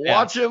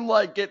 Watch him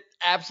get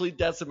absolutely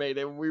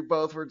decimated. We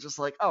both were just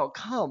like, oh,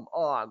 come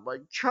on.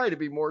 Try to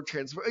be more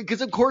transparent.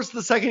 Because of course,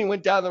 the second he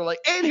went down, they're like,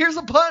 and here's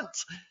a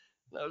punt.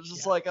 I was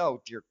just like,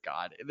 oh, dear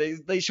God.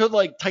 They showed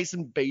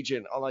Tyson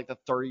Bagent on the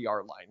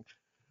 30-yard line.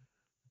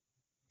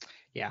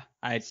 Yeah,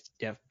 I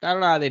don't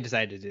know how they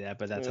decided to do that,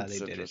 but that's how they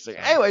did it. So.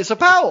 Anyway, so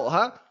Powell,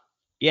 huh?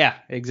 Yeah,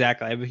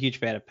 exactly. I'm a huge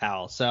fan of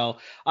Powell. So,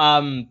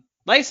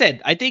 like I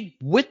said, I think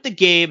with the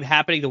game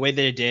happening the way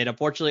that it did,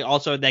 unfortunately,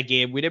 also in that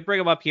game, we didn't bring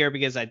him up here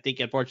because I think,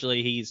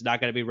 unfortunately, he's not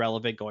going to be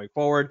relevant going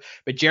forward.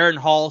 But Jaron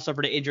Hall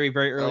suffered an injury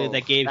very early in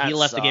that game. He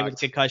left the game with a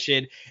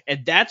concussion.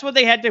 And that's when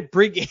they had to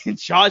bring in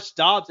Josh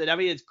Dobbs. And I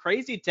mean, it's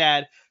crazy,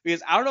 Tad,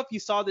 because I don't know if you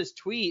saw this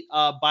tweet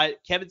by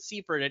Kevin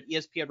Seifert, an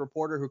ESPN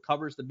reporter who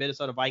covers the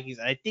Minnesota Vikings,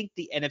 and I think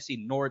the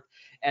NFC North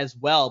as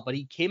well. But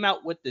he came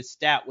out with this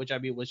stat, which I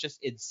mean was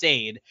just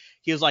insane.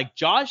 He was like,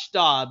 Josh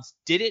Dobbs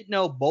didn't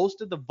know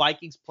most of the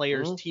Vikings players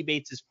players'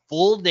 teammates'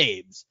 full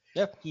names.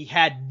 Yep. He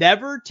had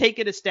never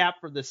taken a snap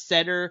from the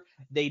center.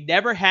 They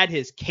never had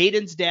his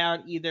cadence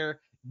down either.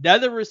 None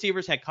of the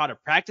receivers had caught a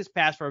practice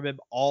pass from him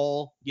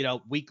all,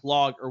 week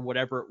long or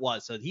whatever it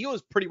was. So he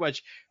was pretty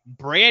much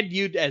brand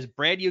new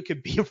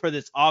could be for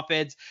this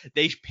offense.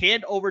 They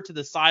panned over to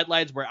the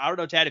sidelines where, I don't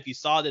know, Tad, if you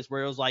saw this,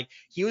 where it was like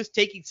he was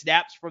taking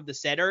snaps from the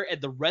center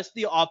and the rest of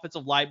the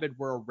offensive linemen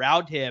were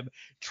around him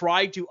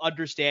trying to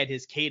understand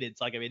his cadence.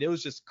 It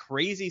was just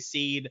crazy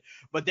scene.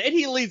 But then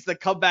he leads the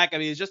comeback.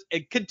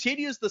 It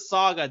continues the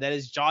saga that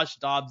is Josh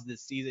Dobbs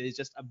this season. It's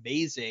just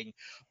amazing.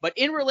 But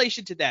in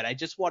relation to that, I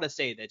just want to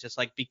say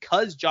that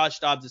because Josh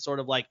Dobbs is sort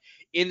of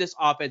in this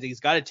offense, he's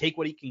got to take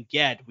what he can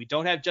get. We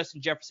don't have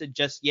Justin Jefferson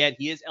just yet.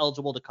 He is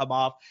eligible to come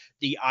off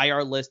the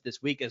IR list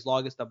this week as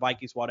long as the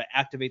Vikings want to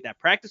activate that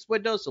practice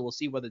window. So we'll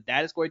see whether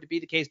that is going to be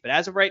the case. But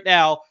as of right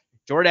now,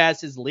 Jordan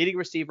Addison's leading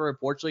receiver.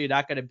 Unfortunately, you're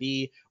not going to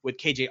be with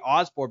KJ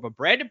Osborne, but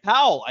Brandon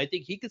Powell, I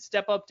think he could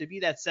step up to be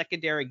that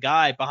secondary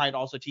guy behind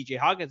also TJ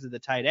Hawkins in the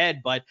tight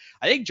end. But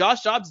I think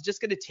Josh Dobbs is just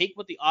going to take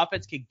what the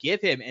offense can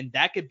give him, and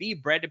that could be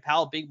Brandon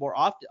Powell being more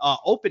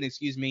open,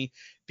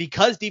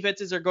 because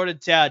defenses are going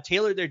to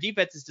tailor their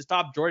defenses to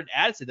stop Jordan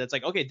Addison. That's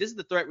okay, this is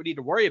the threat we need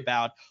to worry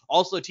about.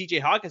 Also,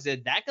 TJ Hawkins,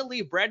 and that can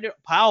leave Brandon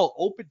Powell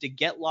open to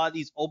get a lot of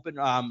these open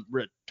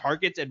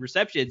targets and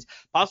receptions,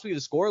 possibly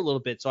to score a little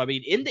bit. So,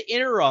 in the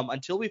interim,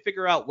 until we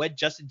figure out when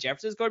Justin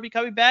Jefferson is going to be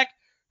coming back,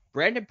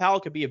 Brandon Powell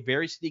could be a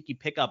very sneaky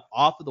pickup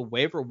off of the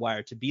waiver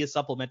wire to be a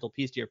supplemental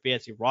piece to your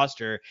fantasy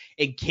roster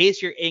in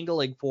case you're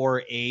angling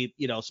for a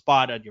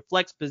spot on your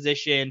flex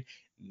position.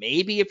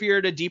 Maybe if you're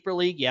in a deeper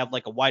league, you have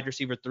a wide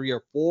receiver 3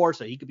 or 4,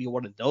 so he could be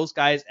one of those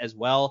guys as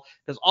well.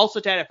 Because also,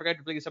 Tad, I forgot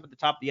to bring this up at the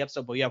top of the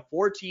episode, but we have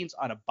 4 teams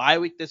on a bye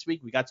week this week.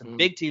 We got some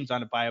big teams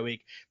on a bye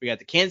week. We got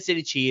the Kansas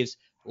City Chiefs,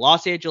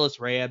 Los Angeles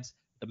Rams,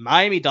 the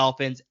Miami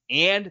Dolphins,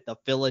 and the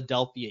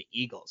Philadelphia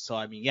Eagles. So,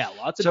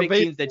 lots of big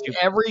teams that you...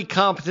 Every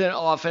competent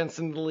offense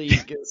in the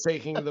league is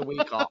taking the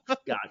week off.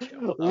 Gotcha.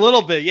 A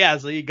little bit, yeah.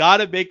 So you got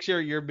to make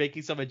sure you're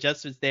making some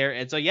adjustments there.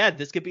 And so, yeah,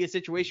 this could be a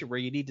situation where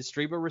you need to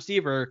stream a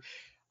receiver.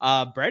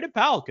 Brandon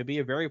Powell could be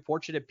a very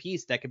fortunate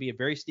piece that could be a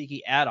very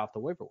sneaky ad off the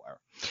waiver wire.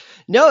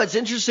 No, it's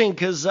interesting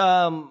because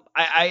I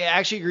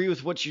actually agree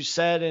with what you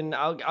said, and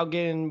I'll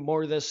get in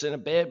more of this in a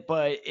bit,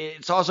 but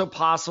it's also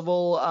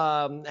possible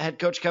head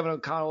coach Kevin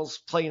O'Connell's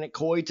playing at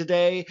Coy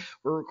today.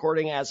 We're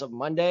recording as of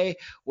Monday,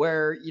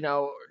 where,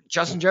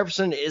 Justin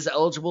Jefferson is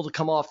eligible to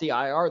come off the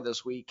IR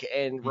this week,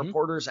 and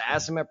reporters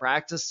asked him at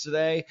practice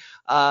today,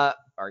 are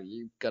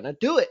you going to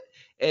do it?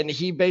 And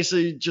he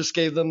basically just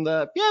gave them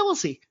we'll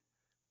see.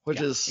 Which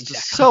is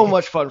just so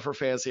much fun for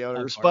fantasy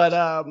owners. But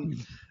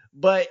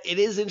it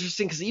is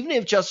interesting because even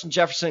if Justin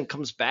Jefferson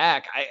comes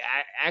back, I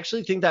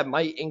actually think that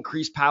might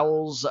increase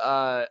Powell's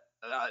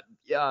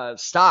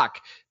stock,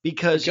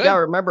 because you got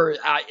to remember,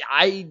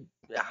 I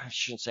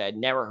shouldn't say I'd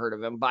never heard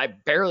of him, but I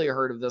barely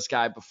heard of this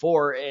guy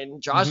before.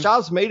 And Josh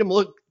Dobbs made him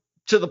look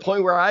to the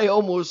point where I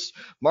almost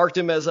marked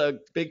him as a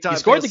big time. He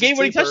scored the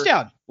game-winning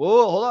touchdown.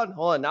 Whoa, hold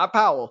on. Not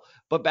Powell.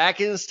 But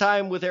back in his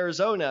time with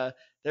Arizona,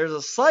 there's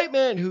a slight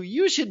man who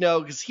you should know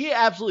because he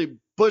absolutely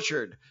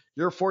butchered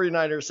your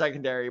 49ers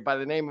secondary by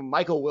the name of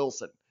Michael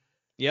Wilson.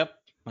 Yep,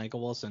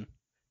 Michael Wilson.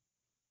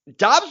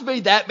 Dobbs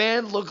made that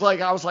man look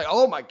like, I was like,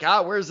 oh my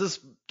God, where's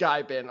this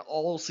guy been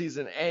all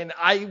season? And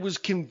I was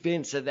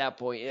convinced at that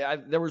point.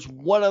 There was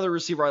one other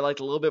receiver I liked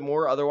a little bit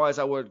more. Otherwise,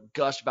 I would have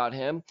gushed about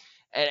him.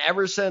 And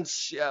ever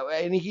since,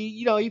 and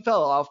he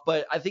fell off,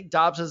 but I think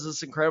Dobbs has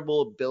this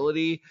incredible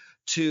ability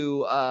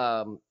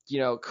to,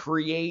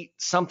 create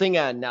something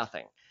out of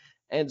nothing.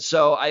 And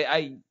so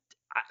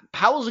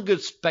Powell's a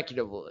good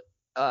speculative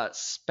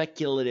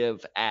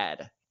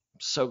ad. I'm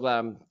so glad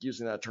I'm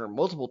using that term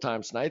multiple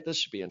times tonight. This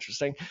should be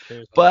interesting.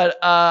 But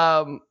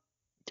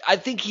I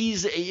think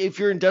if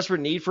you're in desperate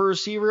need for a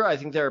receiver, I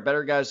think there are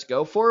better guys to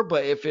go for.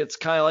 But if it's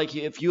kind of like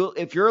if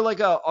you're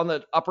on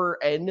the upper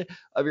end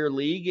of your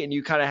league and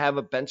you kind of have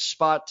a bench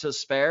spot to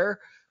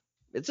spare,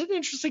 it's an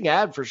interesting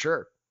ad for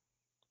sure.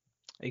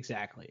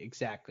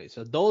 Exactly.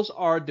 So those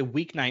are the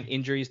week 9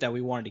 injuries that we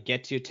wanted to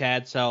get to,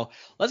 Tad. So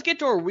let's get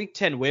to our week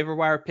 10 waiver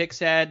wire picks,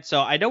 Tad. So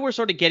I know we're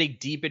sort of getting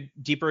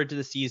deeper into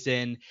the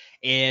season,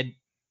 and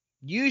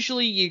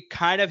usually you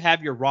kind of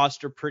have your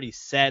roster pretty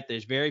set.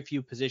 There's very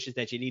few positions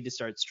that you need to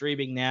start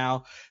streaming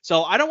now.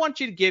 So I don't want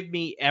you to give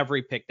me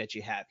every pick that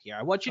you have here.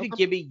 I want you to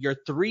give me your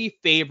 3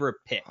 favorite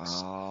picks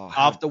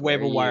off the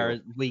waiver wire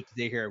week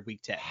here at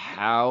week 10.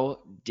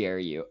 How dare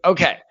you?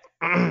 Okay.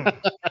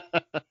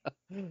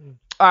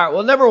 All right,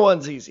 well, number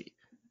 1's easy.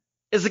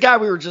 It's the guy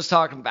we were just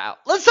talking about.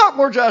 Let's talk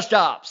more Josh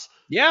Dobbs.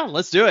 Yeah,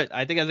 let's do it.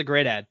 I think that's a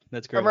great ad.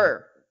 That's great.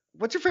 Remember,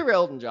 what's your favorite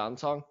Elton John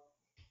song?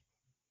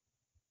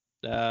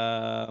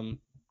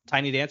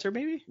 Tiny Dancer,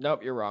 maybe?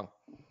 Nope, you're wrong.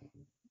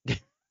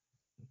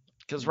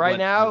 Because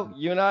now,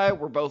 you and I,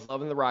 we're both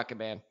loving the Rocket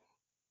Man.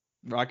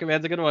 Rocket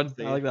Man's a good one.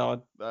 I like that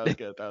one. That was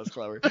good. That was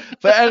clever.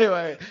 But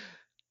anyway,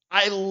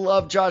 I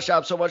love Josh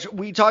Dobbs so much.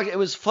 It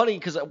was funny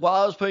because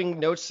while I was putting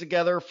notes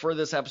together for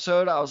this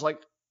episode, I was like,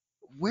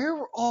 where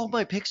were all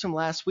my picks from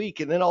last week?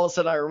 And then all of a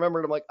sudden I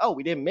remembered, I'm like, oh,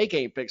 we didn't make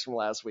any picks from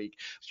last week.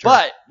 Sure.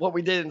 But what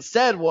we did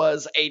instead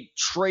was a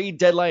trade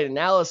deadline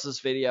analysis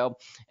video.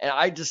 And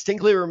I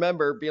distinctly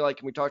remember being like,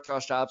 can we talk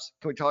Josh Dobbs?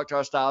 Can we talk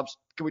Josh Dobbs?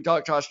 Can we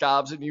talk Josh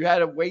Dobbs? And you had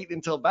to wait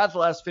until about the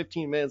last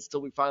 15 minutes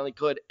until we finally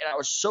could. And I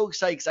was so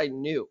excited because I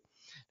knew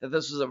that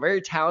this was a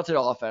very talented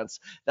offense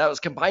that was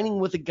combining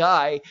with a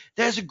guy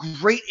that is a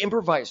great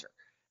improviser.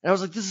 And I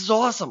was like, this is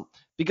awesome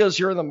because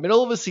you're in the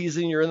middle of a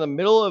season. You're in the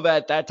middle of,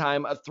 at that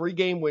time, a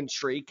 3-game win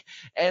streak.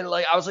 And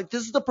like, I was like,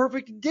 this is the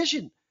perfect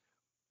addition.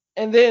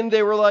 And then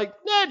they were like,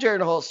 nah,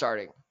 Jaron Hall's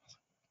starting.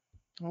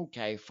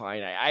 Okay,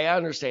 fine. I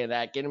understand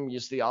that. Get him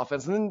used to the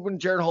offense. And then when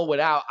Jaron Hall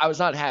went out, I was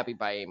not happy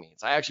by any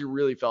means. I actually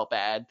really felt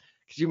bad.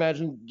 Could you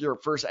imagine your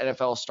first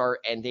NFL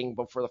start ending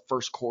before the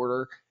first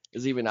quarter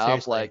is even up?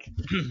 Seriously. Like,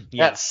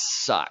 yeah. That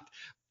sucked.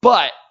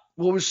 But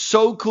what was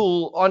so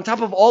cool on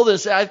top of all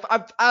this, I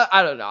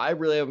don't know. I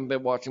really haven't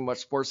been watching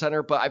much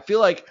SportsCenter, but I feel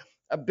like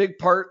a big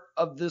part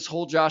of this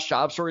whole Josh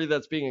Dobbs story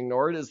that's being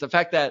ignored is the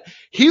fact that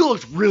he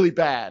looked really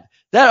bad.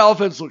 That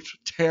offense looked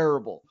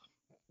terrible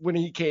when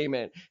he came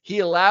in. He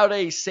allowed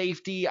a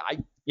safety. I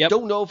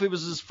don't know if it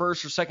was his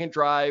first or second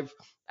drive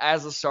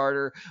as a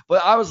starter,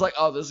 but I was like,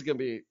 oh, this is going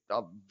to be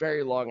a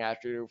very long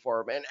afternoon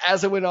for him. And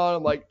as it went on,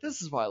 I'm like,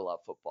 this is why I love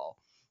football.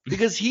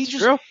 Because he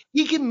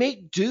can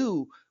make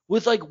do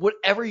with like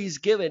whatever he's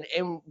given.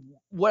 And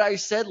what I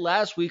said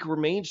last week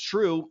remains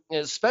true,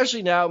 and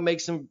especially now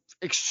makes him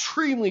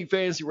extremely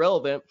fantasy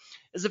relevant,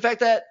 is the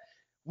fact that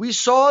we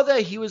saw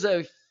that he was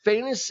a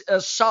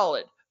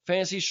solid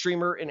fantasy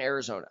streamer in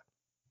Arizona.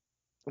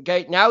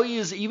 Okay, now he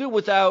is, even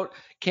without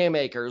Cam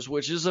Akers,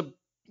 which is a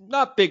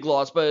not big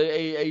loss, but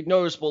a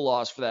noticeable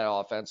loss for that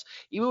offense.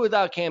 Even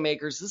without Cam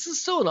Akers, this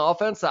is still an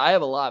offense that I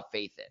have a lot of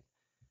faith in.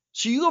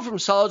 So you go from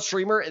solid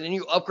streamer and then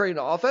you upgrade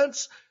an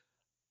offense.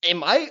 In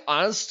my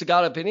honest to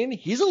God opinion,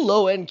 he's a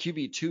low-end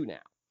QB2 now.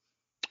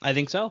 I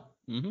think so.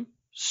 Mm-hmm.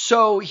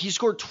 So he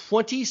scored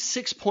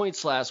 26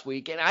 points last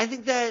week, and I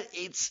think that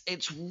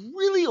it's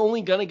really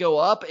only going to go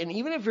up. And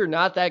even if you're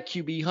not that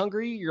QB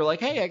hungry, you're like,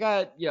 hey, I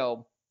got,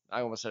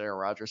 I almost said Aaron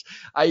Rodgers.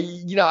 I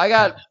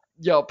got,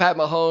 Pat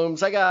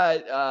Mahomes. I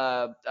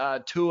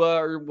got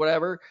Tua or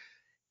whatever.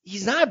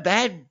 He's not a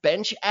bad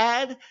bench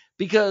ad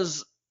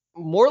because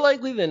more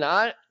likely than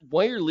not,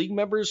 one of your league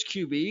members'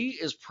 QB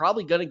is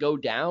probably going to go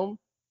down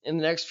in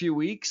the next few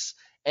weeks.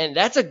 And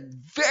that's a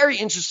very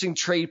interesting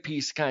trade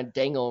piece to kind of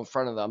dangle in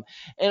front of them.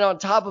 And on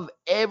top of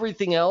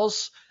everything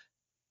else,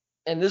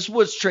 and this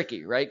was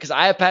tricky, right? Because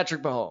I have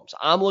Patrick Mahomes.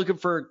 I'm looking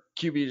for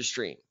QB to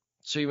stream.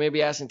 So you may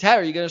be asking, Tad,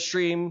 are you going to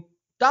stream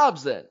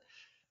Dobbs then?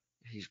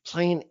 If he's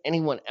playing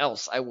anyone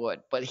else, I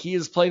would. But he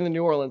is playing the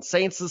New Orleans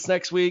Saints this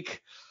next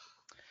week.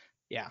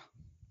 Yeah.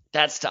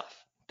 That's tough.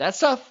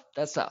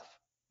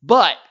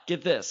 But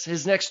get this.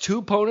 His next 2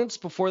 opponents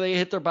before they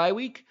hit their bye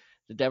week,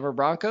 the Denver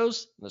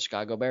Broncos and the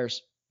Chicago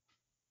Bears.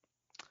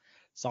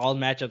 Solid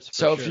matchups for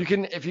sure. So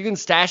if you can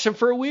stash him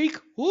for a week,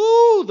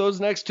 those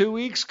next 2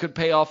 weeks could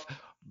pay off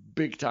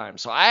big time.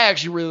 So I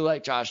actually really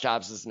like Josh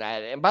Dobbs as an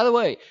ad. And by the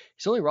way,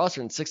 he's only rostered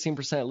in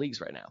 16% of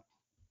leagues right now.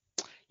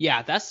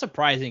 Yeah, that's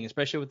surprising,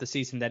 especially with the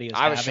season that he was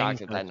having. I was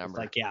shocked at that number.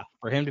 Like,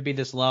 for him to be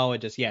this low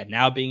and just,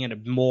 now being in a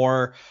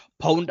more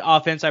potent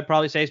offense, I'd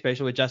probably say,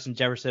 especially with Justin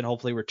Jefferson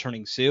hopefully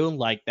returning soon.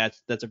 Like,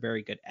 that's a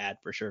very good ad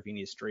for sure if you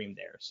need to stream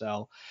there.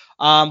 So,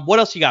 what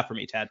else you got for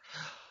me, Ted?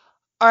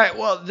 All right,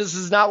 well, this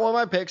is not one of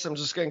my picks. I'm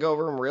just going to go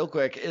over them real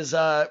quick.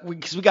 Because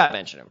we got to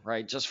mention him,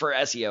 right? Just for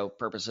SEO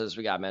purposes,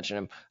 we got to mention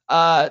him.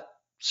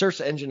 Search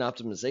engine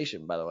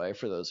optimization, by the way,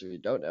 for those of you who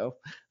don't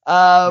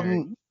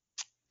know.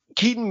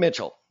 Keaton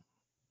Mitchell.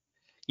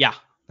 Yeah.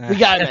 We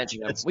got to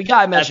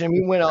mention him.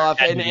 He went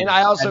off. And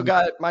I also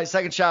got my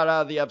second shout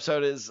out of the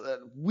episode is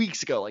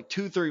weeks ago, like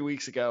 2-3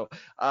 weeks ago.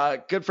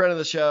 Good friend of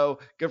the show,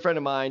 good friend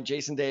of mine,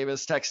 Jason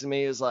Davis, texted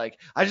me, is like,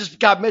 I just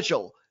got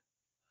Mitchell.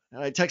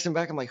 And I text him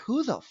back. I'm like,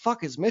 who the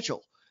fuck is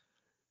Mitchell?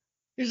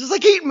 He's just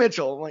like, Keaton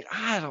Mitchell. I'm like,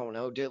 I don't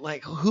know, dude.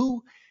 Like,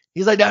 who?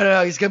 He's like,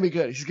 no, he's going to be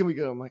good. He's going to be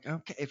good. I'm like,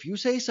 okay, if you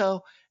say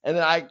so. And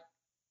then I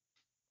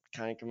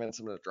kind of convinced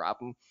him to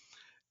drop him.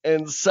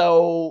 And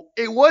so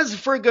it was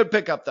for a good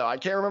pickup, though. I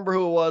can't remember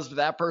who it was, but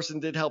that person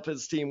did help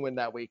his team win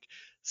that week.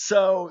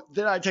 So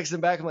then I texted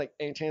him back. I'm like,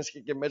 any chance you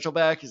could get Mitchell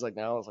back? He's like,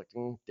 no. I was like,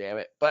 damn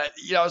it. But,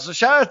 so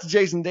shout out to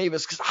Jason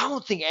Davis because I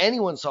don't think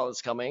anyone saw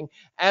this coming,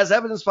 as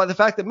evidenced by the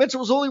fact that Mitchell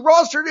was only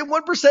rostered in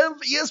 1%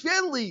 of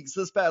ESPN leagues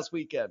this past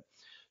weekend.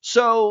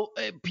 So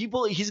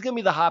he's going to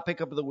be the hot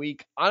pickup of the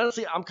week.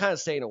 Honestly, I'm kind of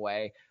staying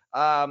away.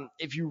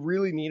 If you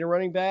really need a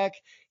running back,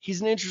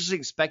 he's an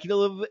interesting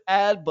speculative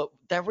ad, but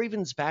that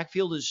Ravens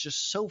backfield is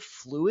just so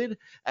fluid,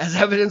 as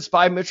evidenced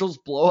by Mitchell's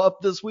blow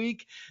up this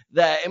week,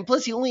 and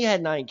plus he only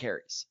had 9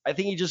 carries. I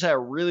think he just had a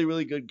really,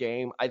 really good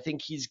game. I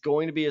think he's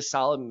going to be a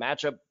solid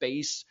matchup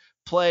based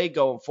play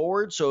going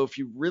forward. So if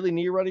you really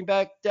need running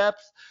back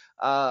depth,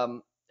 I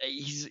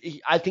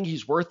think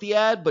he's worth the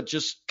ad, but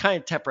just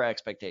kind of temper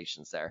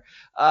expectations there.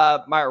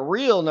 My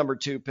real number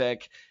 2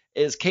 pick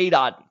is Cade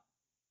Otton.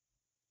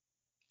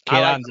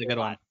 Cade Otton's a good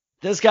one.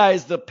 This guy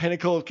is the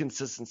pinnacle of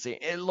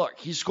consistency. And look,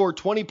 he scored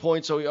 20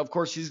 points, so of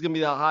course he's going to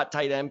be the hot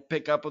tight end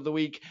pickup of the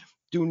week.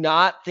 Do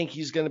not think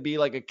he's going to be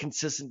like a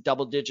consistent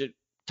double-digit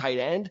tight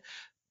end,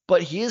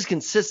 but he is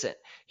consistent.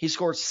 He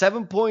scored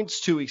 7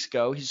 points 2 weeks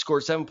ago. He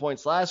scored 7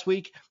 points last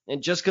week.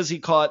 And just because he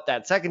caught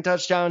that second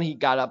touchdown, he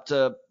got up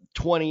to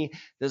 20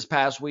 this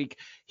past week.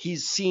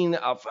 He's seen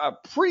a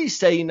pretty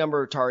steady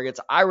number of targets.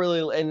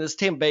 And this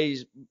Tampa Bay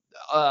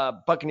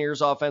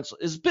Buccaneers offense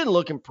has been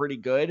looking pretty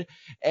good.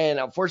 And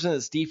unfortunately,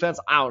 this defense,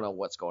 I don't know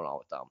what's going on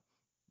with them.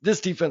 This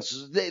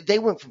defense, they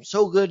went from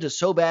so good to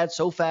so bad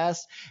so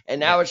fast. And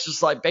now it's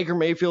just like Baker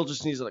Mayfield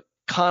just needs to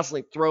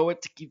constantly throw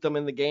it to keep them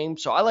in the game.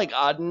 So I like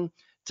Auden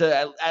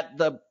to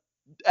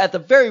at the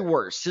very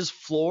worst, his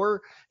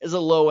floor is a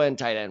low-end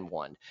tight end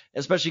one,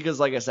 especially because,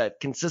 like I said,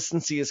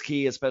 consistency is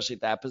key, especially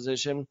at that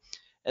position.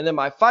 And then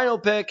my final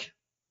pick,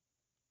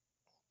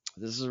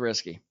 this is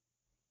risky,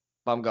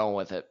 but I'm going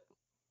with it.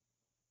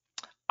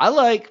 I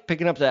like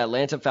picking up the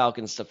Atlanta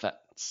Falcons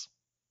defense.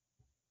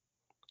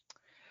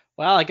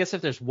 Well, I guess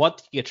if there's one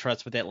thing you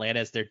trust with Atlanta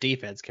is their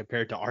defense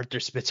compared to Arthur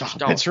Smith's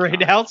offense right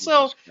now.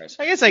 So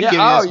I guess I give you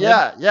this one.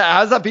 Yeah.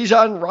 How's that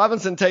Bijan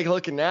Robinson take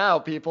looking now,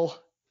 people?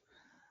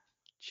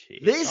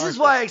 Jeez, this is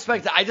why I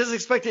expect it. I just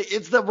expect it.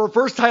 It's the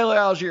reverse Tyler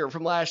Algier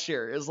from last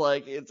year.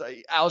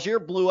 Algier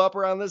blew up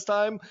around this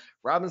time.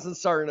 Robinson's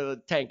starting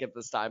to tank at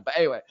this time. But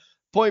anyway,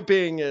 point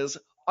being is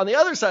on the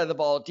other side of the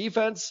ball,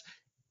 defense,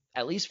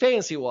 at least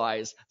fantasy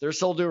wise, they're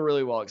still doing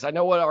really well. Because I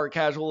know what our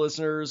casual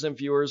listeners and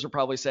viewers are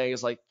probably saying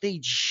is like they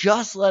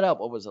just let up.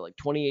 What was it, like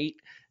 28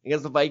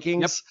 against the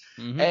Vikings?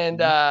 Yep. Mm-hmm.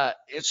 And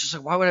it's just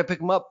like, why would I pick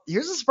them up?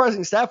 Here's a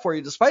surprising stat for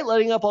you. Despite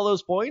letting up all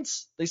those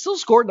points, they still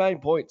scored 9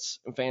 points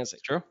in fantasy.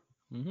 True.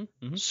 Mm-hmm,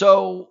 mm-hmm.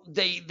 So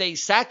they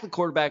sack the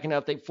quarterback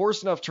enough. They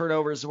force enough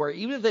turnovers where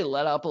even if they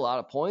let up a lot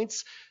of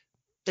points,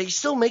 they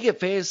still make it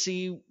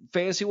fantasy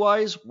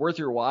wise worth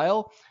your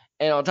while.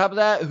 And on top of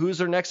that, who's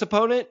their next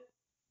opponent?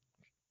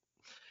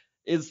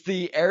 It's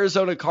the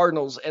Arizona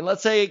Cardinals. And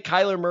let's say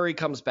Kyler Murray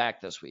comes back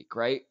this week,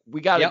 right?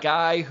 We got a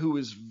guy who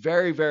is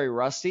very, very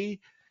rusty,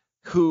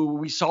 who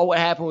we saw what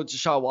happened with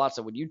Deshaun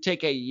Watson. When you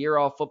take a year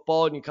off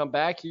football and you come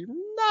back, you're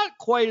not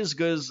quite as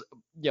good as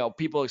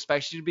people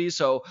expect you to be.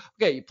 So,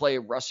 okay, you play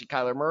rusty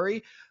Kyler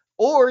Murray,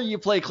 or you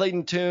play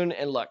Clayton Tune.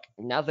 And look,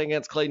 nothing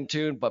against Clayton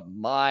Tune, but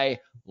my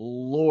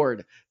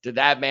Lord, did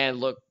that man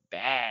look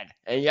bad.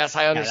 And yes,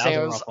 I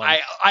understand.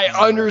 I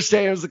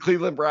understand it was the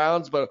Cleveland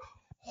Browns, but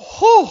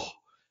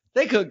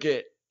they could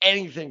get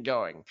anything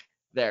going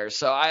there.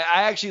 So I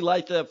actually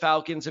like the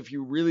Falcons if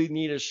you really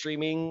need a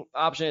streaming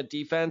option at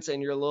defense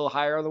and you're a little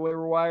higher on the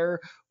waiver wire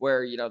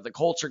where, the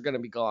Colts are going to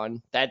be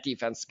gone. That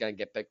defense is going to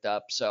get picked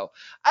up. So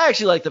I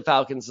actually like the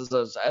Falcons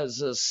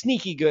as a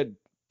sneaky good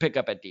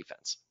pickup at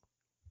defense.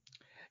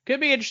 Could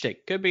be interesting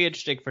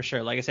for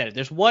sure. Like I said, if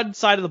there's one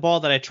side of the ball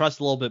that I trust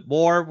a little bit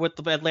more with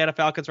the Atlanta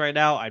Falcons right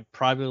now, I'd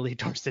probably lean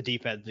towards the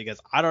defense because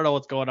I don't know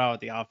what's going on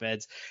with the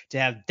offense. To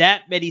have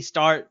that many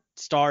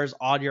stars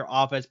on your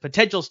offense,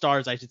 potential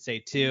stars, I should say,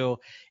 too,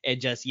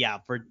 and just,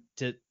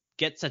 to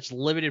get such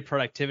limited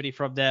productivity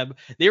from them.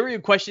 They were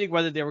even questioning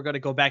whether they were going to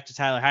go back to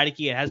Tyler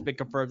Heinicke. It has been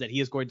confirmed that he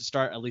is going to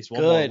start at least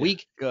one more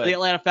week for the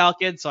Atlanta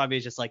Falcons. So, I mean,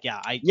 it's just like,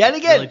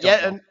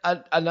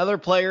 another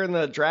player in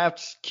the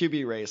draft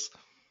QB race.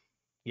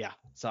 Yeah,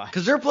 so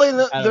because they're playing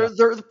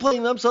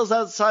themselves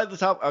outside the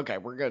top. Okay,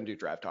 we're gonna do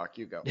draft talk.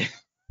 You go.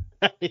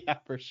 Yeah,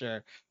 for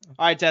sure.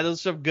 All right, Ted,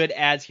 those are some good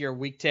ads here.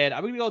 Week 10.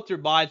 I'm gonna go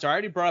through mine. So I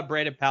already brought up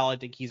Brandon Powell. I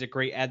think he's a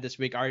great ad this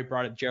week. I already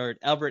brought up Jared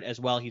Everett as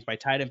well. He's my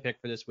tight end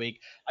pick for this week.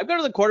 I'm going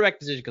to the quarterback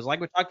position because, like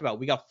we talked about,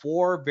 we got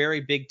 4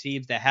 very big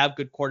teams that have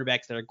good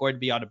quarterbacks that are going to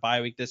be on a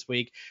bye week this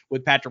week,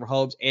 with Patrick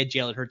Mahomes and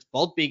Jalen Hurts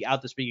both being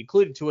out this week,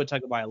 including Tua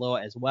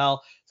Tagovailoa as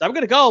well. So I'm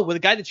gonna go with a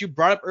guy that you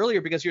brought up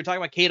earlier because you were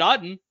talking about Kate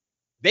Otten.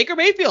 Baker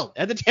Mayfield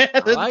at the 10.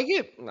 I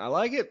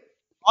like it.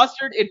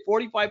 Rostered in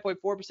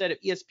 45.4% of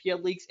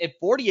ESPN leagues and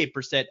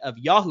 48% of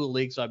Yahoo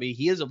leagues. So, I mean,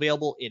 he is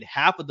available in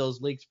half of those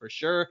leagues for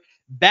sure.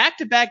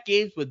 Back-to-back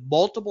games with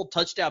multiple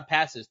touchdown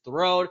passes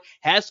thrown.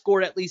 Has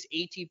scored at least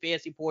 18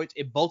 fantasy points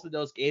in both of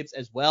those games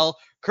as well.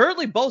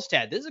 Currently, both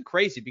stat. This is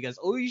crazy because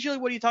usually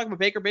when you talk about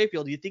Baker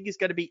Mayfield, you think he's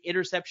going to be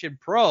interception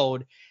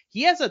prone.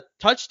 He has a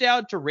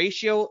touchdown to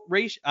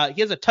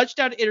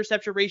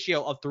interception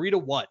ratio of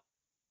 3-1.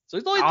 So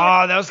he's only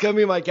that was going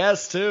to be my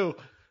guess too.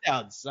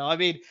 So, I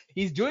mean,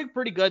 he's doing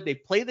pretty good. They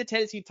play the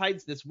Tennessee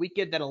Titans this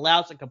weekend that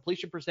allows a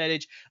completion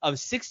percentage of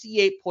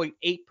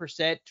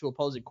 68.8% to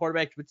opposing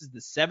quarterbacks, which is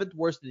the 7th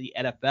worst in the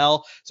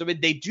NFL. So, I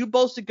mean, they do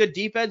boast a good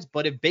defense,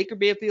 but if Baker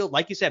Mayfield,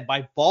 like you said,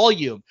 by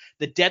volume,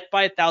 the death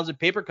by 1,000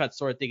 paper cuts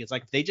sort of thing, it's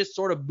like if they just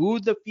sort of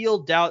move the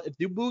field down, if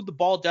you move the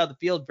ball down the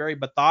field very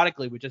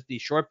methodically with just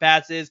these short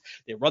passes,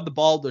 they run the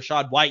ball.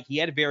 Rashad White, he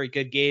had a very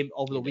good game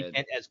over the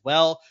weekend as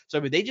well. So,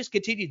 I mean, they just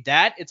continued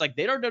that. It's like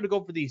they don't know to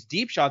go for these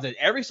deep shots, and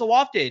every so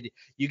often,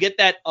 you get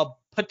that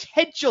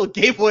potential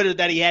game winner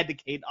that he had to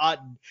Kate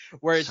Otten,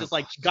 where it's just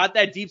like got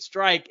that deep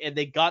strike and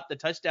they got the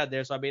touchdown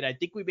there. So, I mean, I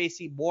think we may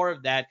see more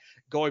of that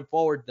going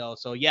forward, though.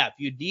 So, yeah, if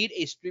you need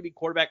a streaming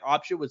quarterback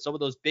option with some of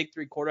those big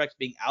 3 quarterbacks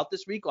being out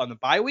this week on the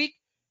bye week,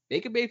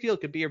 Baker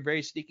Mayfield could be a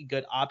very sneaky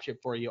good option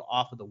for you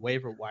off of the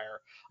waiver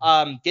wire.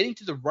 Getting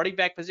to the running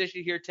back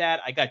position here, Tad,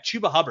 I got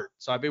Chuba Hubbard.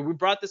 So, I mean, we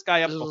brought this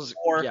guy up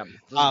before. Yeah, this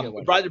is a good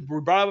we one. brought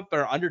him up in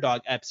our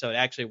underdog episode,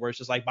 actually, where it's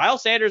just like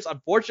Miles Sanders,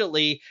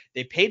 unfortunately,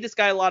 they paid this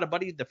guy a lot of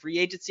money in the free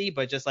agency,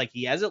 but just like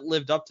he hasn't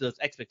lived up to those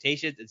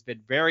expectations. It's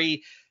been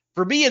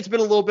for me, it's been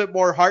a little bit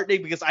more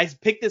heartening because I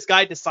picked this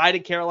guy to sign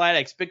in Carolina.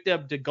 I expect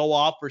him to go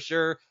off for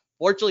sure.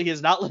 Fortunately, he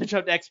has not lived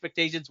up to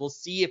expectations. We'll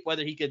see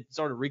whether he can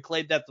sort of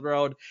reclaim that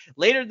throne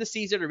later in the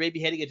season or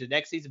maybe heading into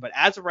next season. But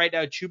as of right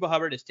now, Chuba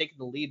Hubbard has taken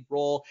the lead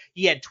role.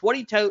 He had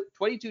 22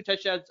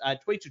 touchdowns,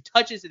 22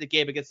 touches in the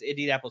game against the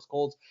Indianapolis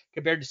Colts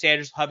compared to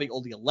Sanders having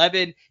only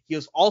 11. He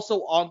was also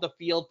on the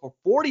field for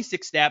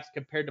 46 snaps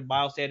compared to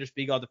Miles Sanders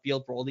being on the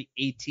field for only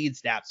 18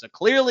 snaps. So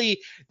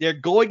clearly, they're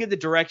going in the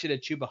direction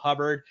of Chuba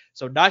Hubbard.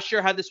 So not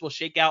sure how this will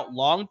shake out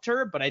long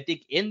term, but I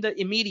think in the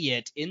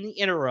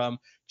interim,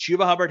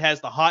 Chuba Hubbard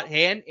has the hot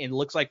hand, and it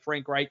looks like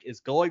Frank Reich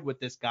is going with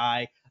this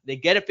guy. They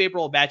get a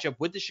favorable matchup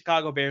with the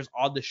Chicago Bears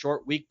on the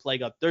short week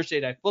playing on Thursday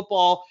Night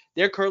Football.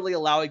 They're currently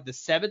allowing the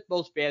 7th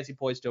most fantasy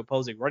points to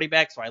opposing running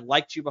backs, so I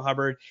like Chuba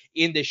Hubbard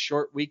in this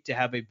short week to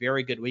have a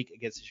very good week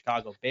against the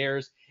Chicago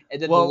Bears.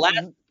 And then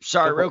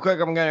real quick,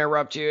 I'm going to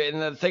interrupt you.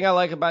 And the thing I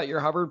like about your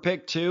Hubbard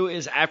pick, too,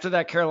 is after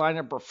that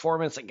Carolina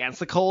performance against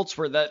the Colts,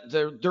 where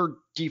their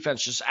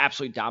defense just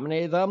absolutely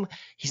dominated them,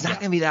 he's not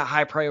going to be that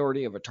high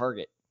priority of a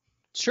target.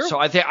 Sure. So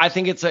I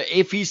think it's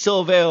if he's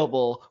still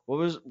available.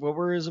 What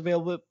were his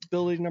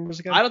availability numbers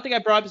again? I don't think I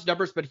brought up his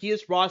numbers, but he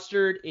is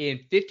rostered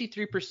in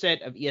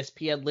 53% of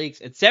ESPN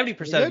leagues and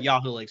 70% of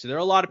Yahoo leagues. So there are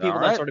a lot of people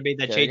that sort of made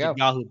that change in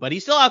Yahoo, but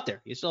he's still out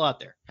there.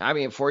 I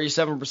mean,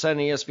 47%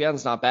 ESPN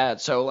is not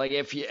bad. So like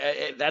if you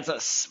that's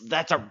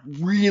a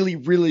really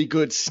really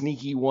good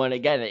sneaky one.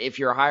 Again, if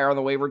you're higher on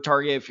the waiver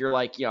target, if you're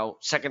like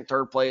second,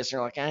 third place, and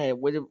you're like,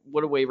 what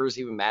do waivers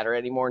even matter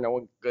anymore? No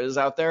one good is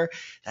out there.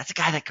 That's a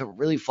guy that could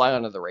really fly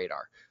under the radar.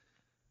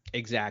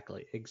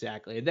 Exactly.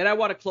 And then I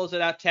want to close it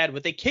out, Tad,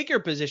 with a kicker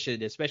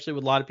position, especially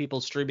with a lot of people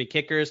streaming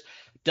kickers.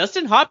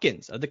 Dustin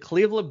Hopkins of the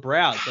Cleveland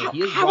Browns. So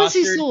how is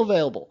he still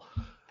available?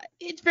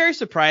 It's very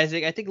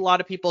surprising. I think a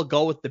lot of people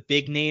go with the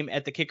big name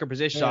at the kicker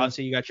position.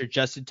 Obviously, you got your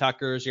Justin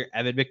Tuckers, your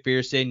Evan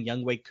McPherson,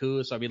 Younghoe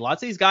Koo. So, I mean,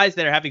 lots of these guys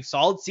that are having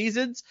solid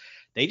seasons,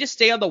 they just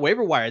stay on the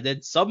waiver wire.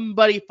 Then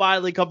somebody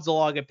finally comes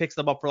along and picks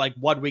them up for like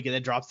 1 week and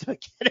then drops them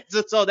again.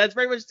 So that's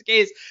very much the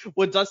case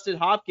with Dustin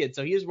Hopkins.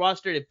 So he is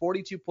rostered at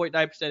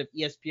 42.9% of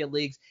ESPN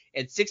leagues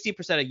and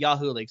 60% of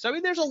Yahoo leagues. So I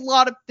mean,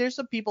 there's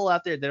some people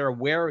out there that are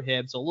aware of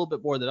him, so a little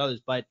bit more than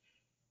others. But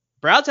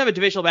Browns have a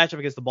divisional matchup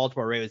against the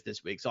Baltimore Ravens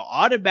this week. So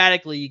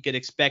automatically you can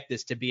expect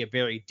this to be a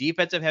very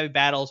defensive heavy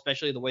battle,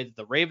 especially the way that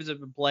the Ravens have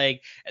been playing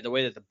and the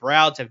way that the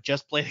Browns have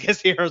just played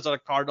against the Arizona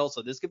Cardinals.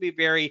 So this could be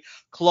very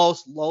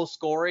close, low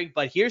scoring.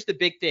 But here's the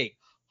big thing.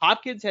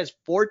 Hopkins has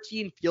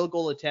 14 field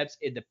goal attempts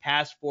in the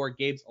past 4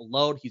 games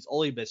alone. He's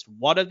only missed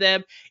one of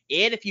them.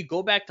 And if you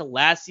go back to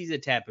last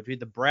season, Tab, between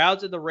the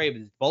Browns and the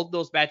Ravens, both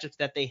those matchups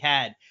that they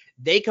had,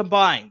 they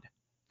combined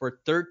for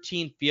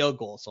 13 field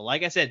goals. So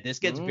like I said, this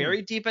gets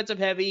very defensive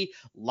heavy,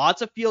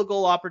 lots of field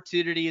goal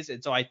opportunities.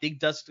 And so I think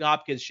Dustin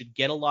Hopkins should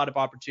get a lot of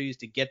opportunities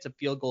to get some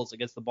field goals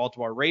against the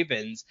Baltimore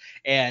Ravens.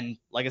 And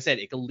like I said,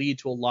 it can lead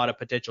to a lot of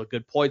potential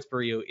good points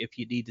for you if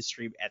you need to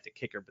stream at the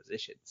kicker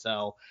position.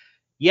 So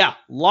yeah,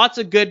 lots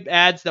of good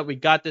ads that we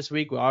got this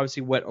week. We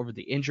obviously went over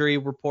the injury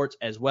reports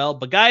as well.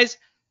 But guys,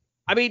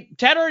 I mean,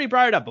 Ted already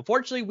brought it up.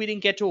 Unfortunately, we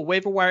didn't get to a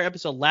waiver wire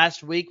episode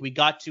last week. We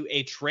got to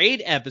a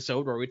trade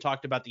episode where we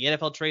talked about the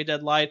NFL trade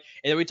deadline,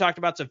 and then we talked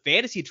about some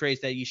fantasy trades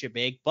that you should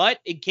make. But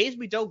in case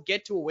we don't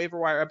get to a waiver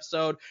wire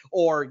episode,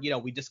 or,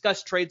 we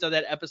discussed trades on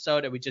that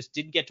episode and we just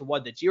didn't get to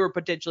one that you were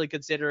potentially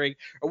considering,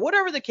 or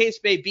whatever the case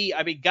may be,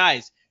 I mean,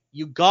 guys,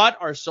 you got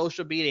our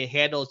social media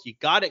handles. You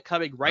got it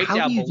coming right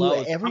down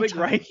below. It's coming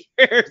right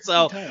here.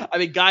 So, I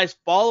mean, guys,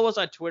 follow us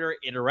on Twitter.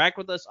 Interact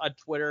with us on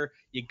Twitter.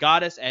 You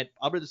got us at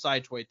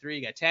UpperTheSide23.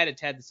 You got Tad at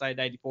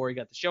TadTheSide94. You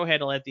got the show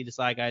handle at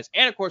TheDecide Guys.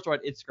 And, of course, we're on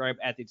Instagram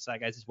at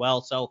TheDecide Guys as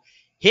well. So,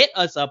 hit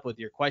us up with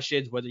your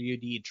questions, whether you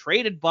need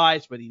trade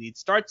advice, whether you need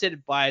start-sit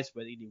advice,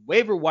 whether you need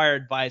waiver wire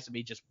advice. I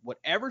mean, just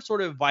whatever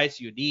sort of advice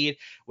you need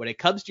when it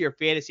comes to your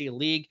fantasy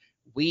league.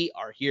 We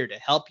are here to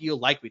help you.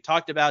 Like we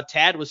talked about,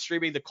 Tad was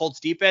streaming the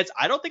Colts defense.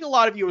 I don't think a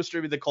lot of you were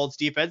streaming the Colts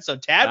defense. So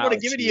Tad would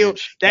have given you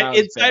that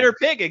insider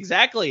pick.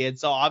 Exactly. And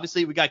so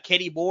obviously we got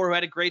Kenny Moore, who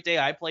had a great day.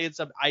 I play in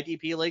some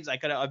IDP leagues. I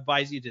could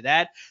advise you to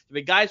that.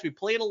 But guys, we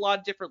play in a lot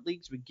of different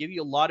leagues. We give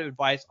you a lot of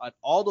advice on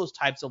all those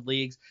types of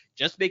leagues.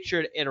 Just make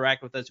sure to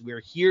interact with us.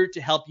 We're here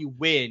to help you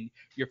win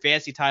your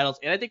fantasy titles.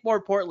 And I think more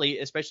importantly,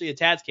 especially in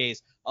Tad's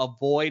case,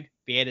 avoid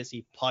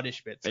fantasy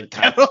punishment. So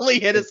definitely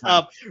hit us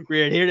up.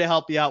 We're here to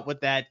help you out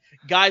with that.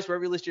 Guys,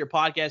 wherever you listen to your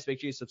podcast,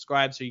 make sure you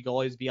subscribe so you can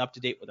always be up to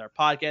date with our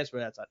podcast,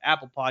 whether that's on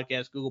Apple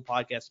Podcasts, Google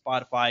Podcasts,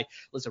 Spotify.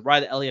 Listen,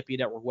 right at the LAFB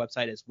Network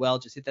website as well.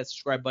 Just hit that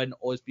subscribe button.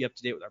 Always be up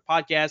to date with our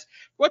podcast.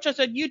 Watch us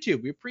on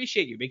YouTube. We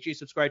appreciate you. Make sure you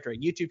subscribe to our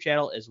YouTube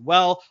channel as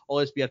well.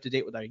 Always be up to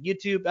date with our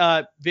YouTube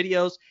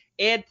videos.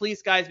 And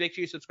please, guys, make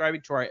sure you're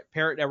subscribing to our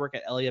parent network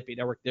at LAFB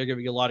Network. They're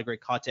giving you a lot of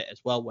great content as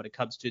well when it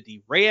comes to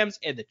the Rams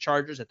and the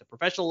Chargers at the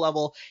professional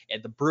level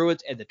and the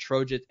Bruins and the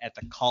Trojans at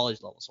the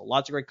college level. So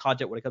lots of great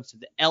content when it comes to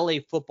the LA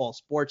football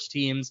sports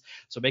teams.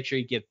 So make sure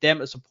you give them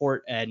a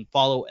support and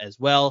follow as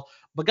well.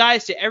 But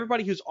guys, to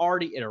everybody who's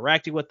already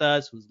interacting with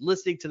us, who's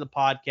listening to the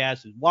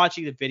podcast, who's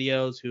watching the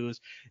videos,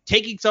 who's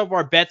taking some of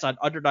our bets on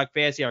Underdog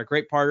Fantasy, our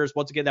great partners,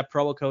 once again, that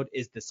promo code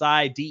is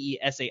DESAI,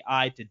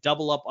 DESAI, to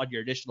double up on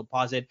your initial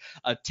deposit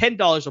of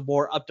 $10 or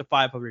more, up to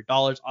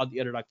 $500 on the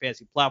Underdog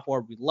Fantasy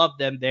platform. We love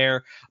them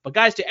there. But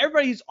guys, to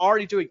everybody who's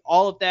already doing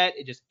all of that,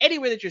 and just any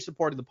way that you're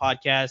supporting the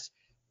podcast,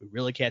 we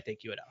really can't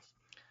thank you enough.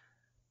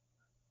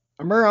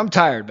 Amir, I'm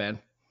tired, man.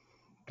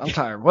 I'm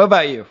tired. What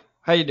about you?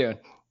 How you doing?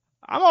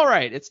 I'm all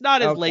right. It's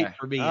not as late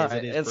for me as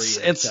it is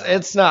for you.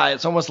 It's not.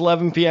 It's almost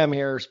 11 p.m.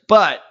 here.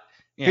 But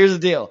here's the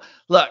deal.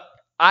 Look,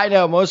 I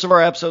know most of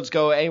our episodes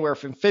go anywhere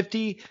from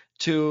 50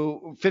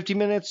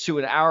 minutes to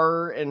an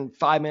hour and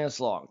 5 minutes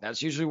long.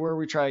 That's usually where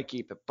we try to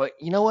keep it. But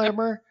you know what,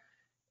 Emmer?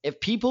 If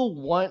people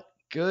want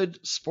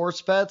good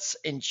sports bets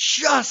in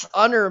just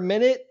under a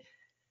minute,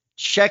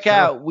 check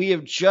out. We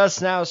have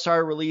just now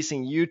started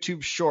releasing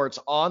YouTube shorts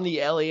on the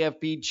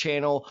LAFB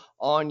channel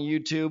on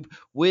YouTube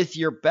with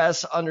your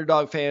best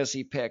Underdog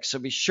Fantasy picks. So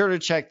be sure to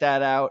check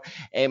that out.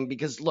 And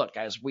because look,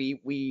 guys,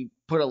 we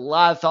put a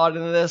lot of thought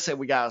into this and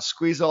we got to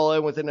squeeze it all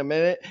in within a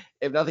minute.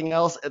 If nothing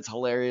else, it's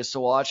hilarious to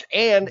watch.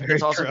 And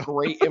it's also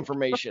great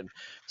information.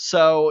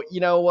 So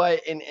you know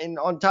what? And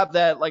on top of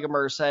that, like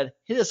Amir said,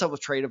 hit us up with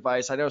trade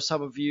advice. I know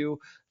some of you,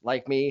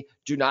 like me,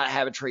 do not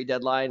have a trade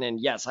deadline. And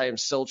yes, I am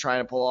still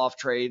trying to pull off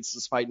trades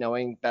despite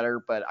knowing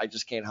better, but I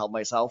just can't help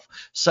myself.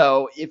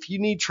 So if you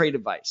need trade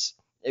advice,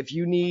 if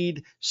you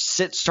need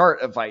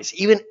start advice,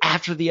 even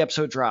after the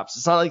episode drops,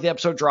 it's not like the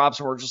episode drops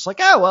and we're just like,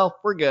 oh, well,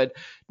 we're good.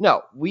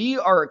 No, we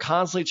are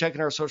constantly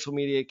checking our social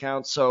media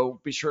accounts. So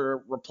be sure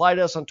to reply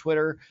to us on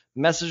Twitter,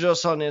 message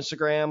us on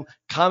Instagram,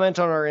 comment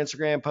on our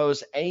Instagram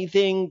post,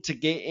 anything to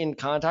get in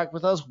contact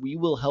with us. We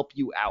will help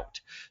you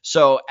out.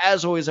 So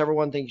as always,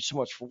 everyone, thank you so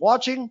much for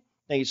watching.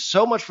 Thank you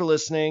so much for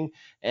listening.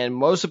 And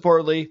most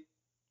importantly,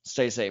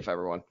 stay safe,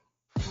 everyone.